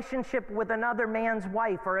relationship with another man's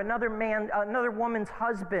wife or another woman's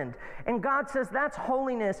husband. And God says, that's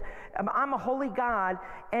holiness. I'm a holy God.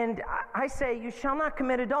 And I say, you shall not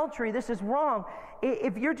commit adultery. This is wrong.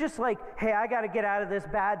 If you're just like, hey, I got to get out of this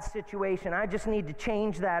bad situation, I just need to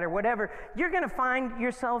change that or whatever, you're going to find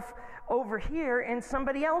yourself over here in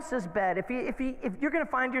somebody else's bed. If you're going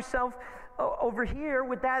to find yourself over here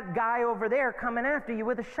with that guy over there coming after you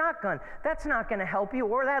with a shotgun, that's not going to help you.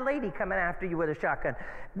 Or that lady coming after you with a shotgun,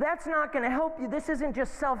 that's not going to help you. This isn't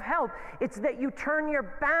just self-help. It's that you turn your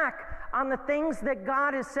back on the things that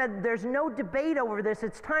God has said. There's no debate over this.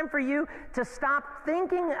 It's time for you to stop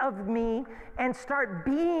thinking of me and start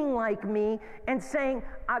being like me and saying,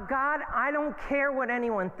 God, I don't care what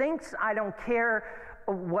anyone thinks. I don't care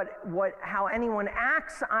how anyone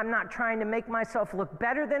acts. I'm not trying to make myself look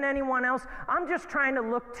better than anyone else. I'm just trying to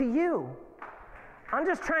look to you. I'm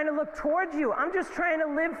just trying to look towards you. I'm just trying to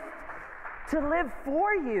live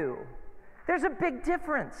for you. There's a big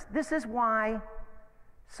difference. This is why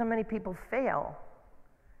so many people fail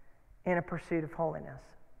in a pursuit of holiness.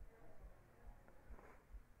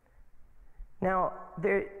 Now,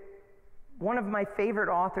 one of my favorite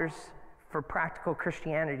authors for practical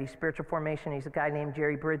Christianity, spiritual formation, he's a guy named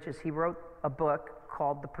Jerry Bridges. He wrote a book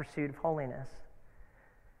called The Pursuit of Holiness.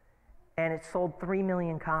 And it sold 3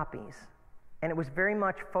 million copies. And it was very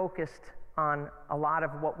much focused on a lot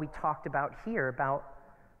of what we talked about here, about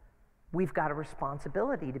we've got a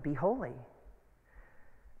responsibility to be holy.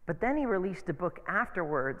 But then he released a book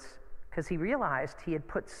afterwards because he realized he had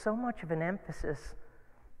put so much of an emphasis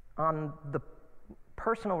on the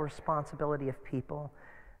personal responsibility of people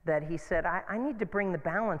that he said, I need to bring the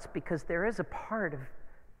balance, because there is a part of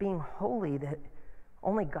being holy that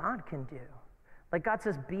only God can do. Like God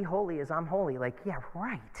says, be holy as I'm holy. Like, yeah,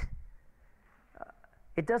 right.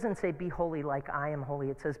 It doesn't say be holy like I am holy.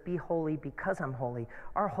 It says be holy because I'm holy.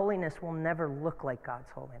 Our holiness will never look like God's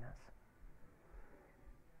holiness.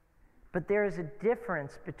 But there is a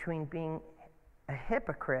difference between being a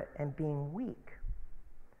hypocrite and being weak.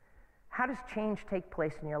 How does change take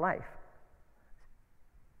place in your life?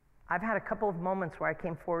 I've had a couple of moments where I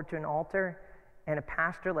came forward to an altar and a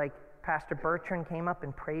pastor like Pastor Bertrand came up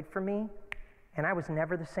and prayed for me, and I was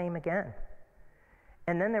never the same again.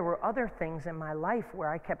 And then there were other things in my life where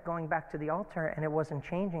I kept going back to the altar and it wasn't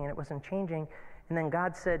changing and it wasn't changing. And then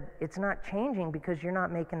God said, it's not changing because you're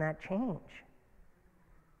not making that change.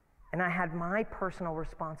 And I had my personal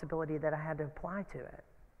responsibility that I had to apply to it.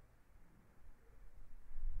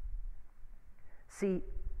 See,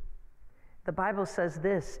 the Bible says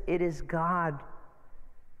this, it is God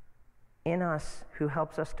in us who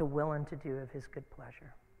helps us to will and to do of his good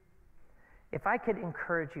pleasure. If I could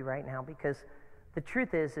encourage you right now, because the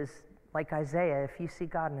truth is like Isaiah, if you see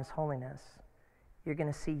God in his holiness, you're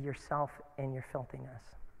going to see yourself in your filthiness.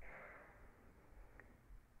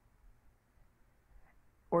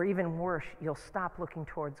 Or even worse, you'll stop looking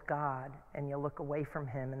towards God and you'll look away from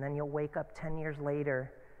him, and then you'll wake up 10 years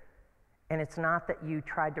later. And it's not that you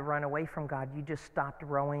tried to run away from God, you just stopped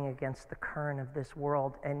rowing against the current of this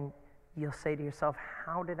world, and you'll say to yourself,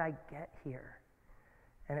 how did I get here?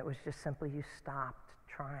 And it was just simply you stopped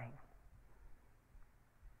trying.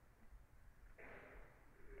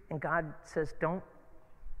 And God says,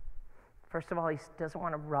 first of all, he doesn't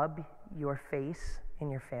want to rub your face in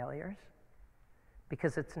your failures.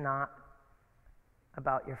 because it's not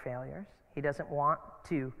about your failures. He doesn't want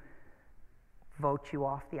to vote you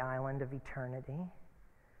off the island of eternity.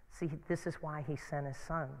 See, this is why he sent his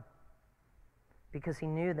son, because he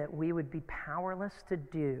knew that we would be powerless to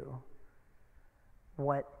do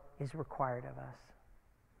what is required of us.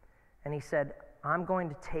 And he said, I'm going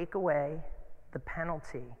to take away the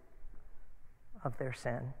penalty of their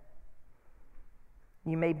sin.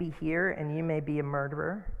 You may be here and you may be a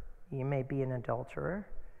murderer, you may be an adulterer,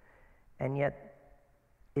 and yet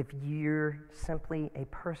if you're simply a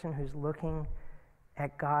person who's looking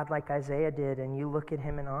at God like Isaiah did, and you look at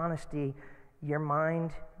him in honesty, your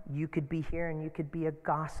mind, you could be here and you could be a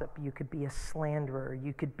gossip, you could be a slanderer,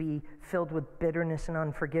 you could be filled with bitterness and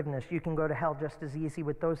unforgiveness. You can go to hell just as easy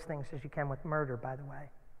with those things as you can with murder, by the way.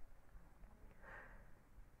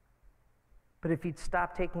 But if you'd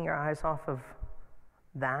stop taking your eyes off of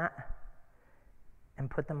that and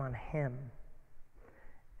put them on him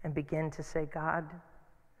and begin to say, God,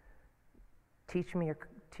 teach me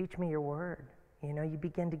your word. You know, you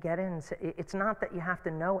begin to get in and say, it's not that you have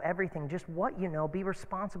to know everything, just what you know, be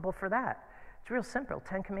responsible for that. It's real simple.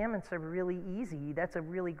 10 Commandments are really easy. That's a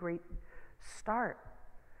really great start.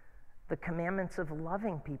 The commandments of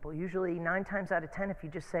loving people. Usually 9 times out of 10, if you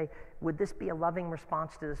just say, would this be a loving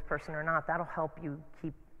response to this person or not, that'll help you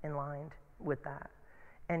keep in line with that.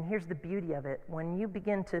 And here's the beauty of it. When you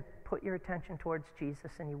begin to put your attention towards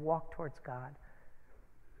Jesus and you walk towards God,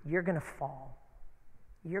 you're going to fall.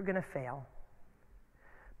 You're going to fail.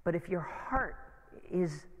 But if your heart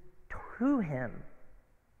is to him,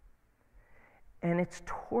 and it's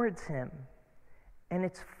towards him, and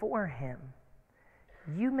it's for him,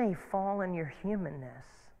 you may fall in your humanness,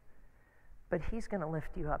 but he's going to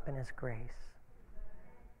lift you up in his grace.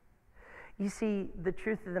 You see, the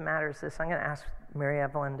truth of the matter is this. I'm going to ask Mary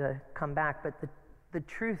Evelyn to come back, but the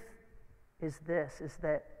truth is this, is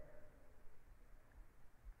that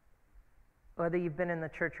whether you've been in the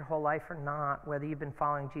church your whole life or not, whether you've been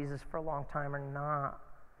following Jesus for a long time or not,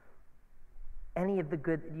 any of the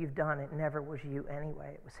good that you've done, it never was you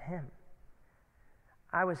anyway. It was him.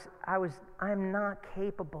 I'm not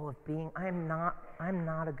capable of being, I'm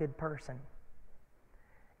not a good person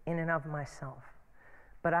in and of myself.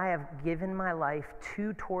 But I have given my life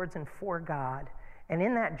to, towards, and for God. And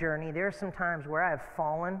in that journey, there are some times where I have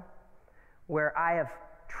fallen, where I have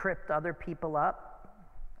tripped other people up.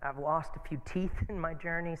 I've lost a few teeth in my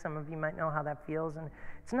journey. Some of you might know how that feels. And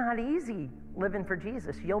it's not easy living for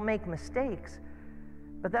Jesus. You'll make mistakes.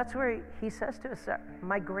 But that's where he says to us,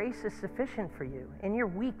 my grace is sufficient for you. In your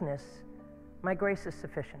weakness, my grace is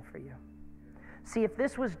sufficient for you. See, if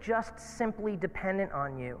this was just simply dependent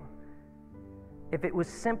on you, if it was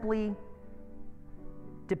simply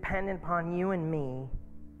dependent upon you and me,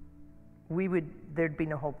 there'd be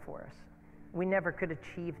no hope for us. We never could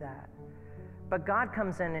achieve that. But God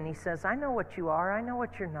comes in and he says, I know what you are, I know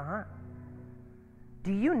what you're not.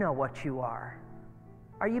 Do you know what you are?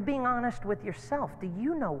 Are you being honest with yourself? Do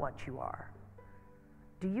you know what you are?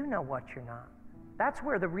 Do you know what you're not? That's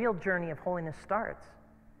where the real journey of holiness starts,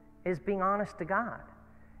 is being honest to God.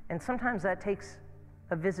 And sometimes that takes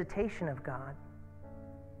a visitation of God,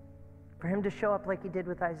 for him to show up like he did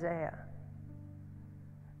with Isaiah.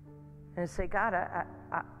 And say, God,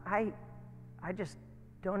 I just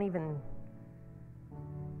don't even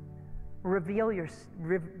reveal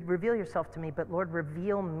yourself to me, but Lord,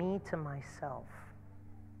 reveal me to myself.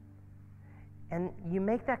 And you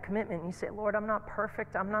make that commitment and you say, Lord, I'm not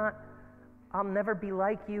perfect. I'll never be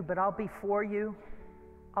like you, but I'll be for you.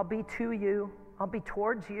 I'll be to you. I'll be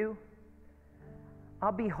towards you.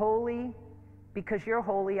 I'll be holy because you're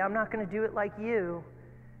holy. I'm not going to do it like you.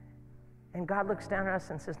 And God looks down at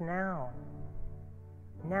us and says, now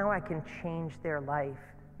I can change their life.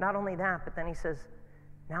 Not only that, but then he says,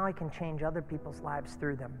 now I can change other people's lives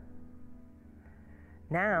through them.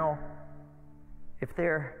 Now, if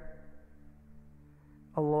they're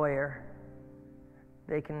a lawyer,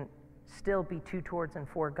 they can still be to, towards, and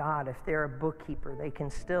for God. If they're a bookkeeper, they can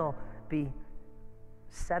still be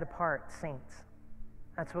set apart saints.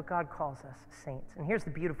 That's what God calls us, saints. And here's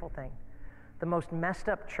the beautiful thing. The most messed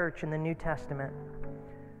up church in the New Testament,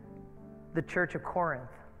 the church of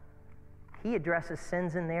Corinth, he addresses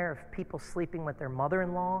sins in there of people sleeping with their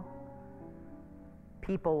mother-in-law,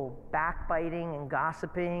 people backbiting and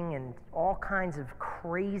gossiping and all kinds of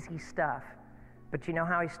crazy stuff. But you know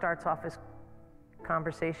how he starts off his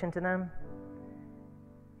conversation to them?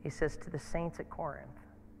 He says, to the saints at Corinth.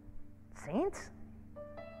 Saints?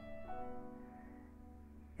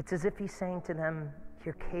 It's as if he's saying to them,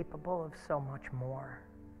 you're capable of so much more.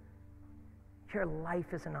 Your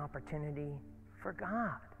life is an opportunity for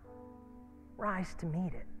God. rise to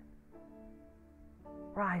meet it.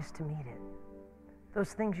 Rise to meet it.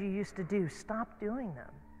 Those things you used to do, stop doing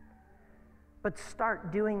them. But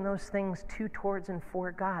start doing those things to, towards, and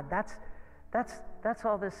for God. That's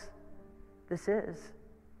all this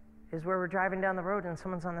is where we're driving down the road and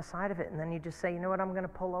someone's on the side of it, and then you just say, you know what, I'm going to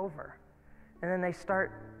pull over. And then they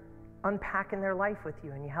start unpacking their life with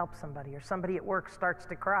you, and you help somebody, or somebody at work starts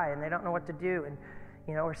to cry and they don't know what to do, and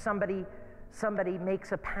or somebody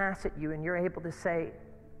makes a pass at you and you're able to say,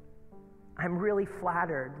 I'm really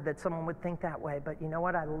flattered that someone would think that way, but you know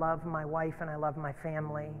what, I love my wife and I love my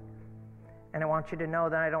family, and I want you to know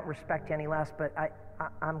that I don't respect you any less, but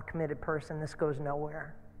I'm a committed person. This goes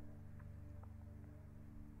nowhere.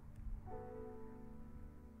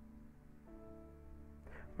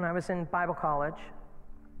 When I was in Bible college,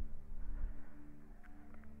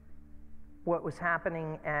 what's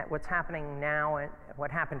happening now, and what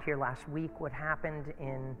happened here last week, what happened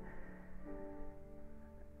in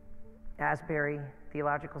Asbury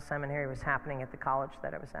Theological Seminary was happening at the college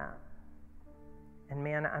that I was at. And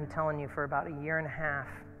man, I'm telling you, for about a year and a half,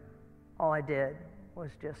 all I did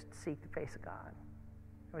was just seek the face of God.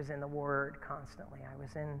 I was in the Word constantly. I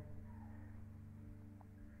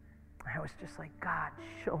was just like, God,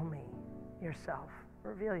 show me yourself.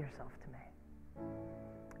 Reveal yourself to me.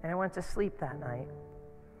 And I went to sleep that night.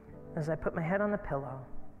 As I put my head on the pillow,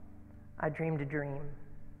 I dreamed a dream.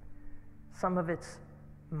 Some of it's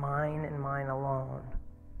mine and mine alone.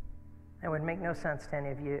 It would make no sense to any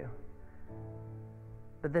of you.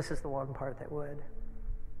 But this is the one part that would.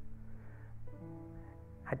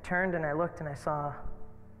 I turned and I looked and I saw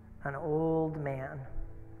an old man.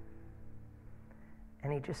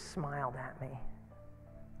 And he just smiled at me.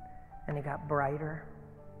 And he got brighter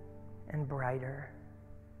and brighter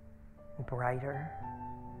and brighter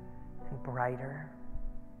and brighter.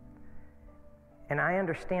 And I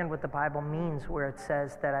understand what the Bible means where it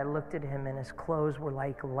says that I looked at him and his clothes were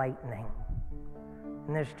like lightning.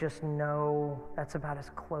 And there's just that's about as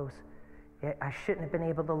close. I shouldn't have been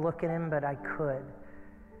able to look at him, but I could.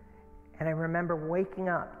 And I remember waking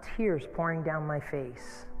up, tears pouring down my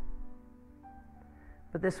face.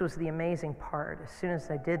 But this was the amazing part. As soon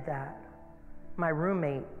as I did that, my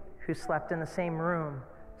roommate, who slept in the same room,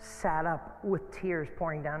 sat up with tears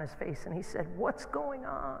pouring down his face, and he said, "What's going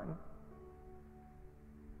on?"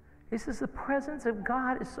 He says, "The presence of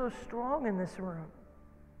God is so strong in this room."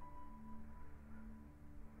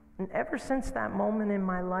 And ever since that moment in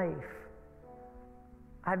my life,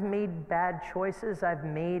 I've made bad choices, I've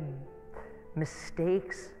made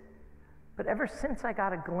mistakes, but ever since I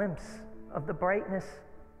got a glimpse of the brightness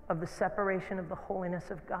of the separation of the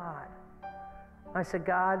holiness of God, I said,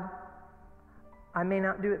 God, I may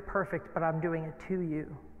not do it perfect, but I'm doing it to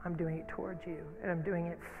you. I'm doing it towards you, and I'm doing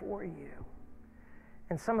it for you.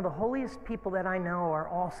 And some of the holiest people that I know are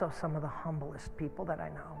also some of the humblest people that I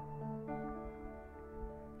know.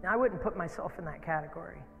 Now, I wouldn't put myself in that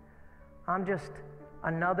category. I'm just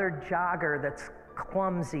another jogger that's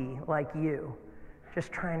clumsy like you,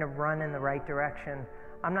 just trying to run in the right direction.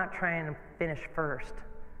 I'm not trying to finish first.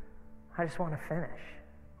 I just want to finish.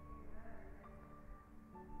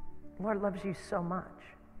 The Lord loves you so much.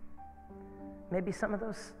 Maybe some of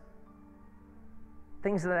those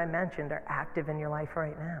things that I mentioned are active in your life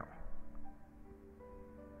right now.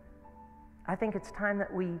 I think it's time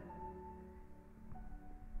that we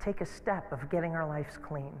take a step of getting our lives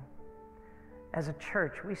clean. As a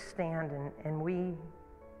church, we stand and we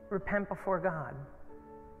repent before God.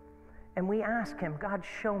 And we ask him, God,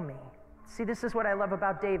 show me. See, this is what I love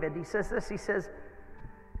about David. He says this, he says,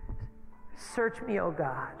 search me, O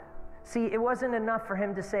God. See, it wasn't enough for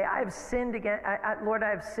him to say, I have sinned against, Lord, I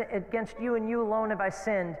have sinned against you and you alone have I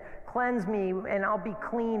sinned. Cleanse me and I'll be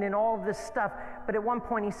clean and all of this stuff. But at one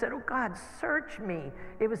point he said, oh God, search me.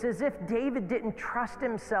 It was as if David didn't trust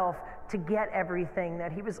himself to get everything,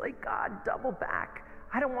 that he was like, God, double back.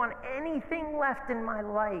 I don't want anything left in my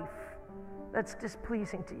life that's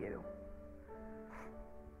displeasing to you.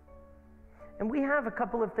 And we have a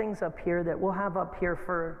couple of things up here that we'll have up here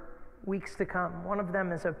for weeks to come. One of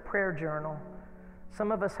them is a prayer journal.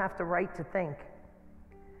 Some of us have to write to think.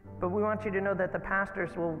 But we want you to know that the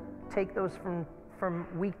pastors will take those from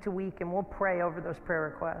week to week and we'll pray over those prayer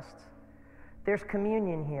requests. There's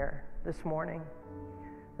communion here this morning,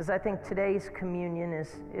 because I think today's communion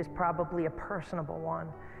is probably a personable one.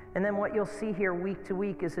 And then what you'll see here week to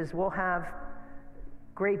week is we'll have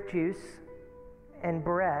grape juice and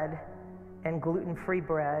bread and gluten-free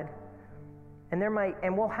bread. And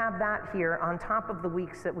we'll have that here on top of the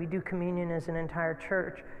weeks that we do communion as an entire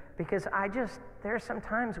church, because there are some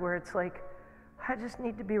times where it's like, I just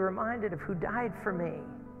need to be reminded of who died for me.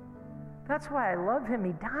 That's why I love him.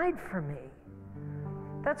 He died for me.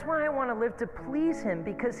 That's why I want to live to please him,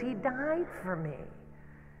 because he died for me.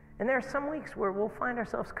 And there are some weeks where we'll find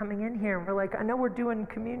ourselves coming in here and we're like, I know we're doing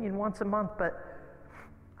communion once a month, but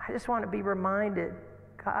I just want to be reminded,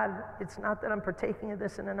 God, it's not that I'm partaking of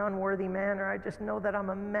this in an unworthy manner. I just know that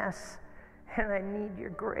I'm a mess and I need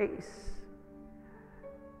your grace.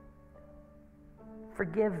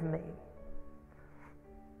 Forgive me.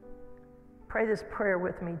 Pray this prayer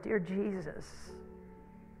with me. Dear Jesus,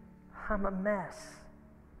 I'm a mess.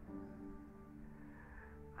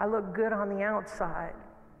 I look good on the outside,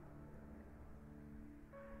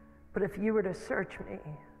 but if you were to search me,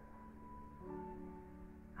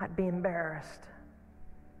 I'd be embarrassed.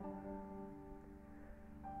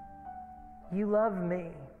 You love me.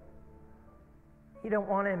 You don't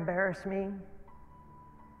want to embarrass me.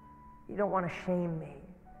 You don't want to shame me.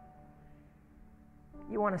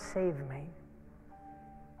 You want to save me.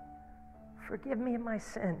 Forgive me of my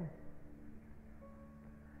sin.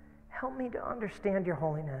 Help me to understand your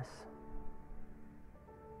holiness.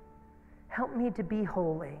 Help me to be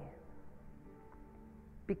holy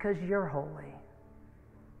because you're holy.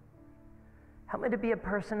 Help me to be a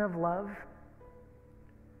person of love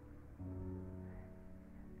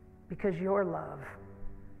because you're love.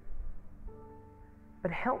 But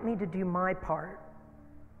help me to do my part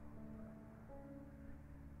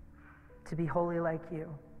to be holy like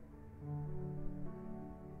you.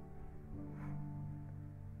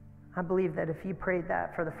 I believe that if you prayed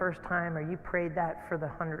that for the first time or you prayed that for the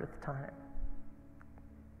 100th time,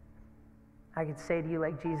 I could say to you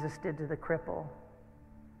like Jesus did to the cripple,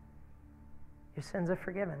 your sins are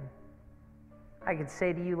forgiven. I could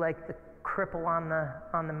say to you like the cripple on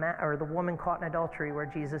the mat, or the woman caught in adultery, where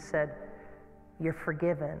Jesus said, you're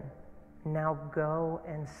forgiven. Now go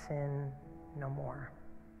and sin no more.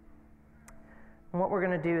 And what we're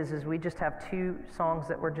going to do is we just have 2 songs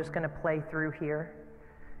that we're just going to play through here.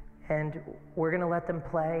 And we're going to let them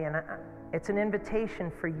play. And it's an invitation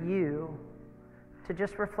for you to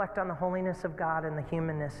just reflect on the holiness of God and the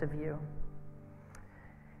humanness of you.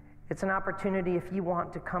 It's an opportunity if you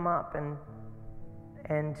want to come up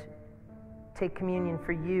and take communion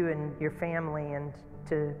for you and your family and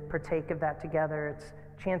to partake of that together. It's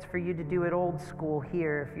a chance for you to do it old school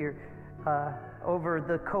here if you're over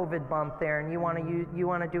the COVID bump there and you want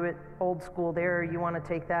to do it old school there, or you want to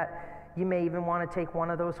take that. You may even want to take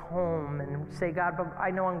one of those home and say, God, but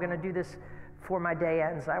I know I'm going to do this before my day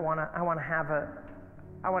ends. I want to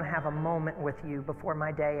have a moment with you before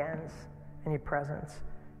my day ends in your presence.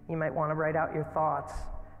 You might want to write out your thoughts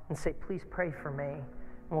and say, please pray for me. And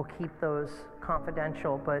we'll keep those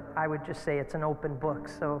confidential, but I would just say it's an open book,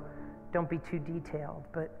 so don't be too detailed.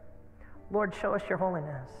 But Lord, show us your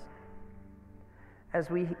holiness. As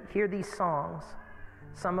we hear these songs,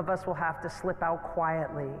 some of us will have to slip out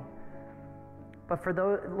quietly. But for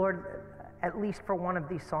those, Lord, at least for one of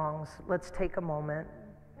these songs, let's take a moment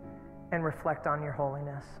and reflect on your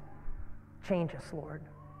holiness. Change us, Lord.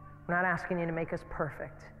 We're not asking you to make us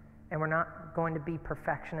perfect, and we're not going to be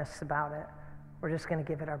perfectionists about it. We're just going to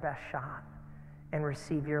give it our best shot and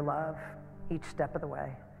receive your love each step of the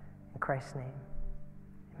way. In Christ's name,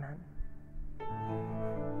 amen.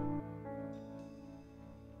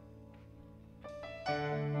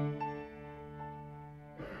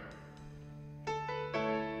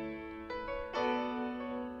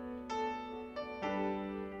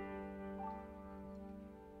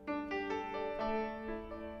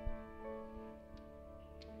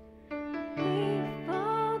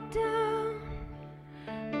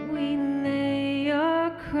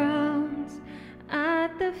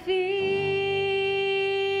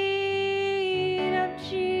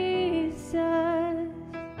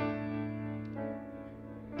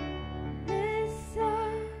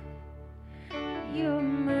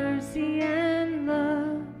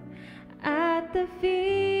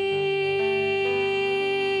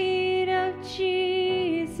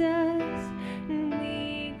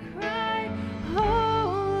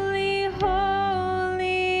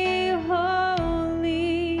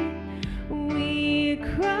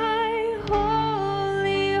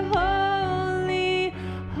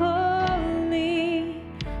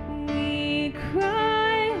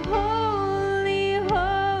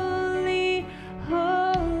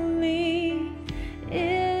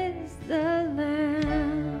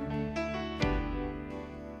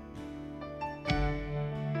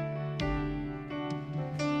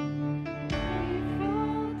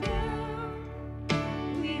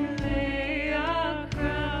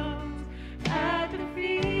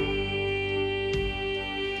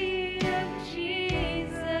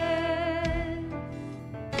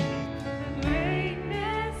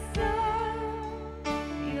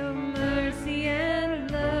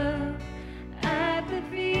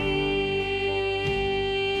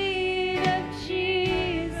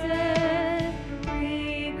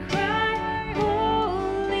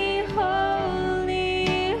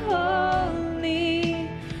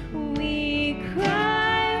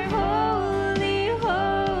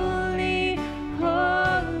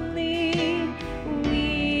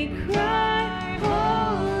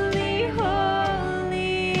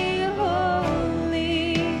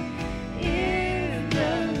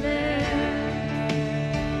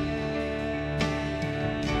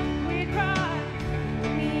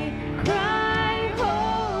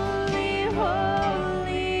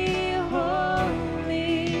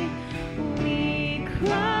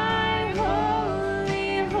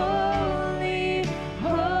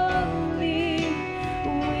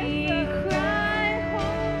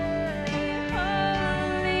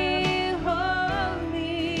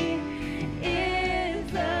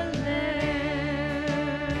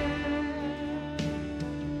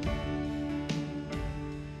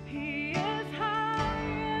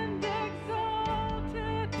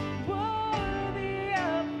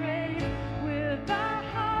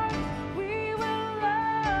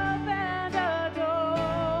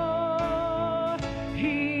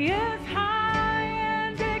 He is high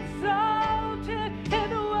and exalted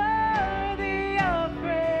and worthy of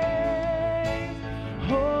praise.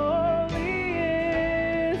 Holy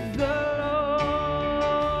is the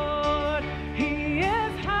Lord. He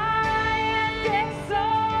is high and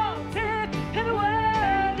exalted and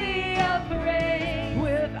worthy of praise.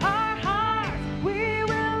 With our hearts we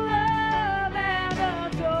will love and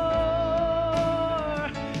adore.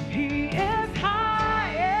 He is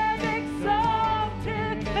high and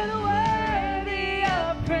exalted and worthy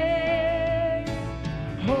of praise.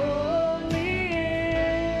 Holy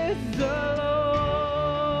is the Lord.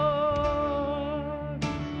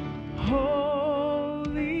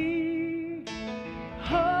 Holy,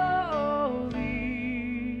 holy,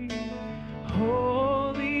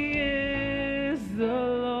 holy is the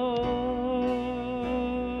Lord.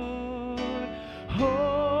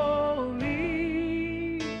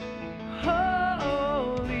 Holy,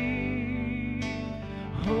 holy,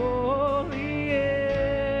 holy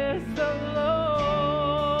is the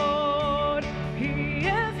Lord. He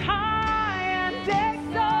is high and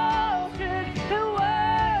exalted and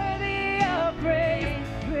worthy of praise.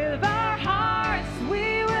 With our hearts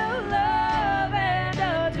we will love and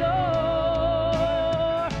adore.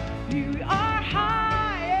 You are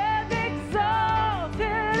high and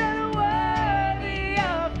exalted and worthy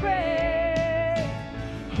of praise.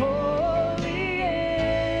 Holy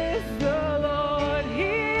is the Lord.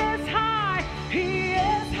 He is high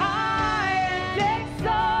and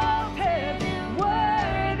exalted,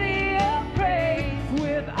 worthy of praise.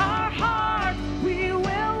 With our hearts we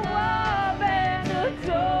will love and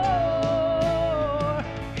adore.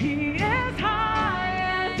 He is high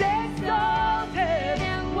and exalted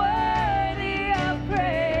and worthy of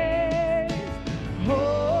praise.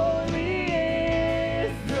 Holy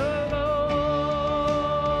is the Lord.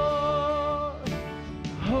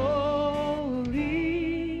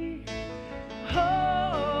 Holy,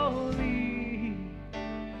 holy,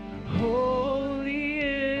 holy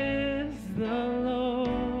is the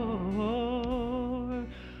Lord.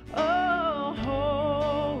 Oh,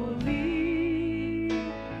 holy,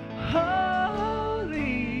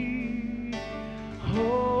 holy,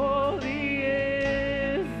 holy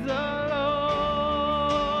is the Lord.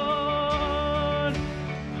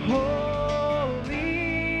 Holy,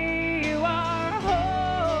 you are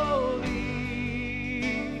holy.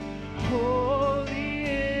 Holy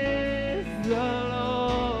is the Lord.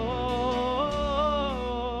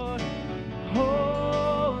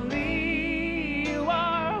 Holy, you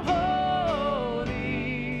are holy.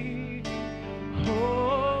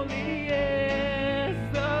 Holy is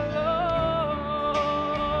the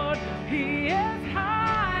Lord. He is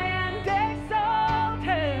high and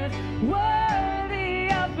exalted,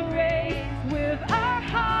 worthy of praise. With our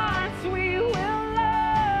hearts we will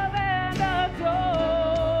love and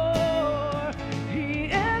adore. He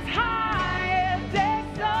is high and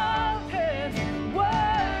exalted,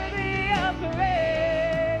 worthy of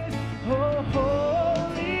praise. Oh,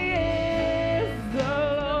 holy is the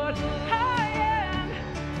Lord.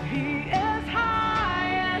 He is high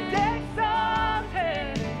and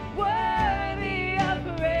exalted, worthy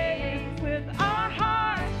of praise. With our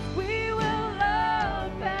hearts we will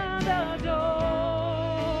love and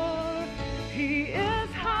adore. He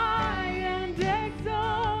is high and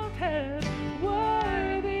exalted,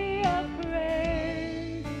 worthy of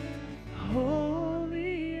praise.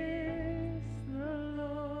 Holy is the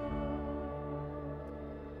Lord.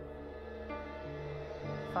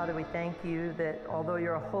 Father, we thank you that although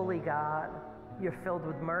you're a holy God, you're filled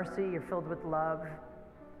with mercy, you're filled with love.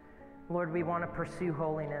 Lord, we want to pursue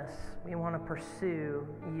holiness. We want to pursue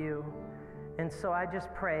you. And so I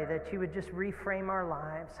just pray that you would just reframe our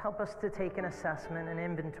lives. Help us to take an assessment, an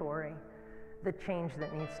inventory, the change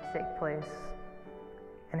that needs to take place.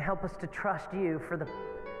 And help us to trust you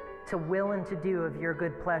to will and to do of your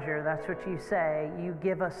good pleasure. That's what you say. You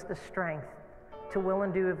give us the strength to will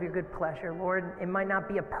and do of your good pleasure. Lord, it might not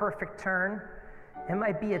be a perfect turn. It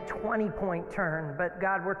might be a 20-point turn, but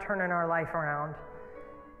God, we're turning our life around,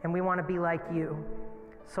 and we want to be like you.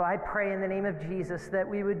 So I pray in the name of Jesus that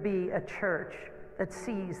we would be a church that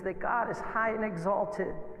sees that God is high and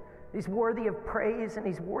exalted. He's worthy of praise, and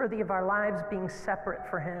he's worthy of our lives being separate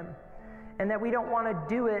for him. And that we don't want to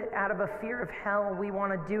do it out of a fear of hell. We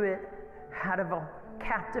want to do it out of a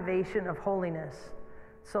captivation of holiness.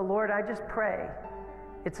 So Lord, I just pray,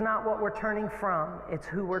 it's not what we're turning from, it's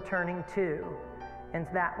who we're turning to. And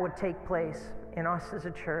that would take place in us as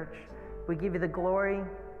a church. We give you the glory.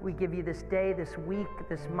 We give you this day, this week,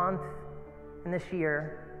 this month, and this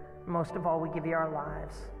year. Most of all, we give you our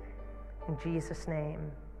lives. In Jesus'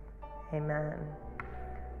 name, amen.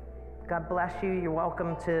 God bless you. You're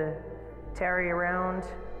welcome to tarry around.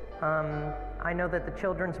 I know that the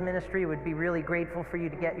children's ministry would be really grateful for you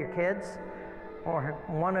to get your kids, or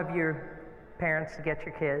one of your parents to get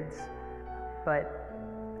your kids.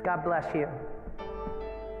 But God bless you.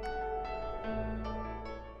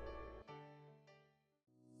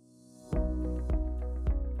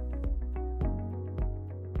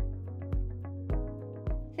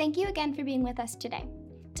 Thank you again for being with us today.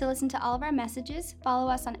 To listen to all of our messages, follow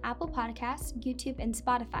us on Apple Podcasts, YouTube, and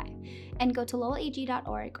Spotify, and go to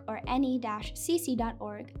lowelag.org or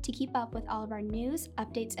ne-cc.org to keep up with all of our news,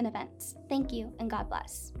 updates, and events. Thank you, and God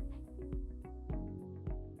bless.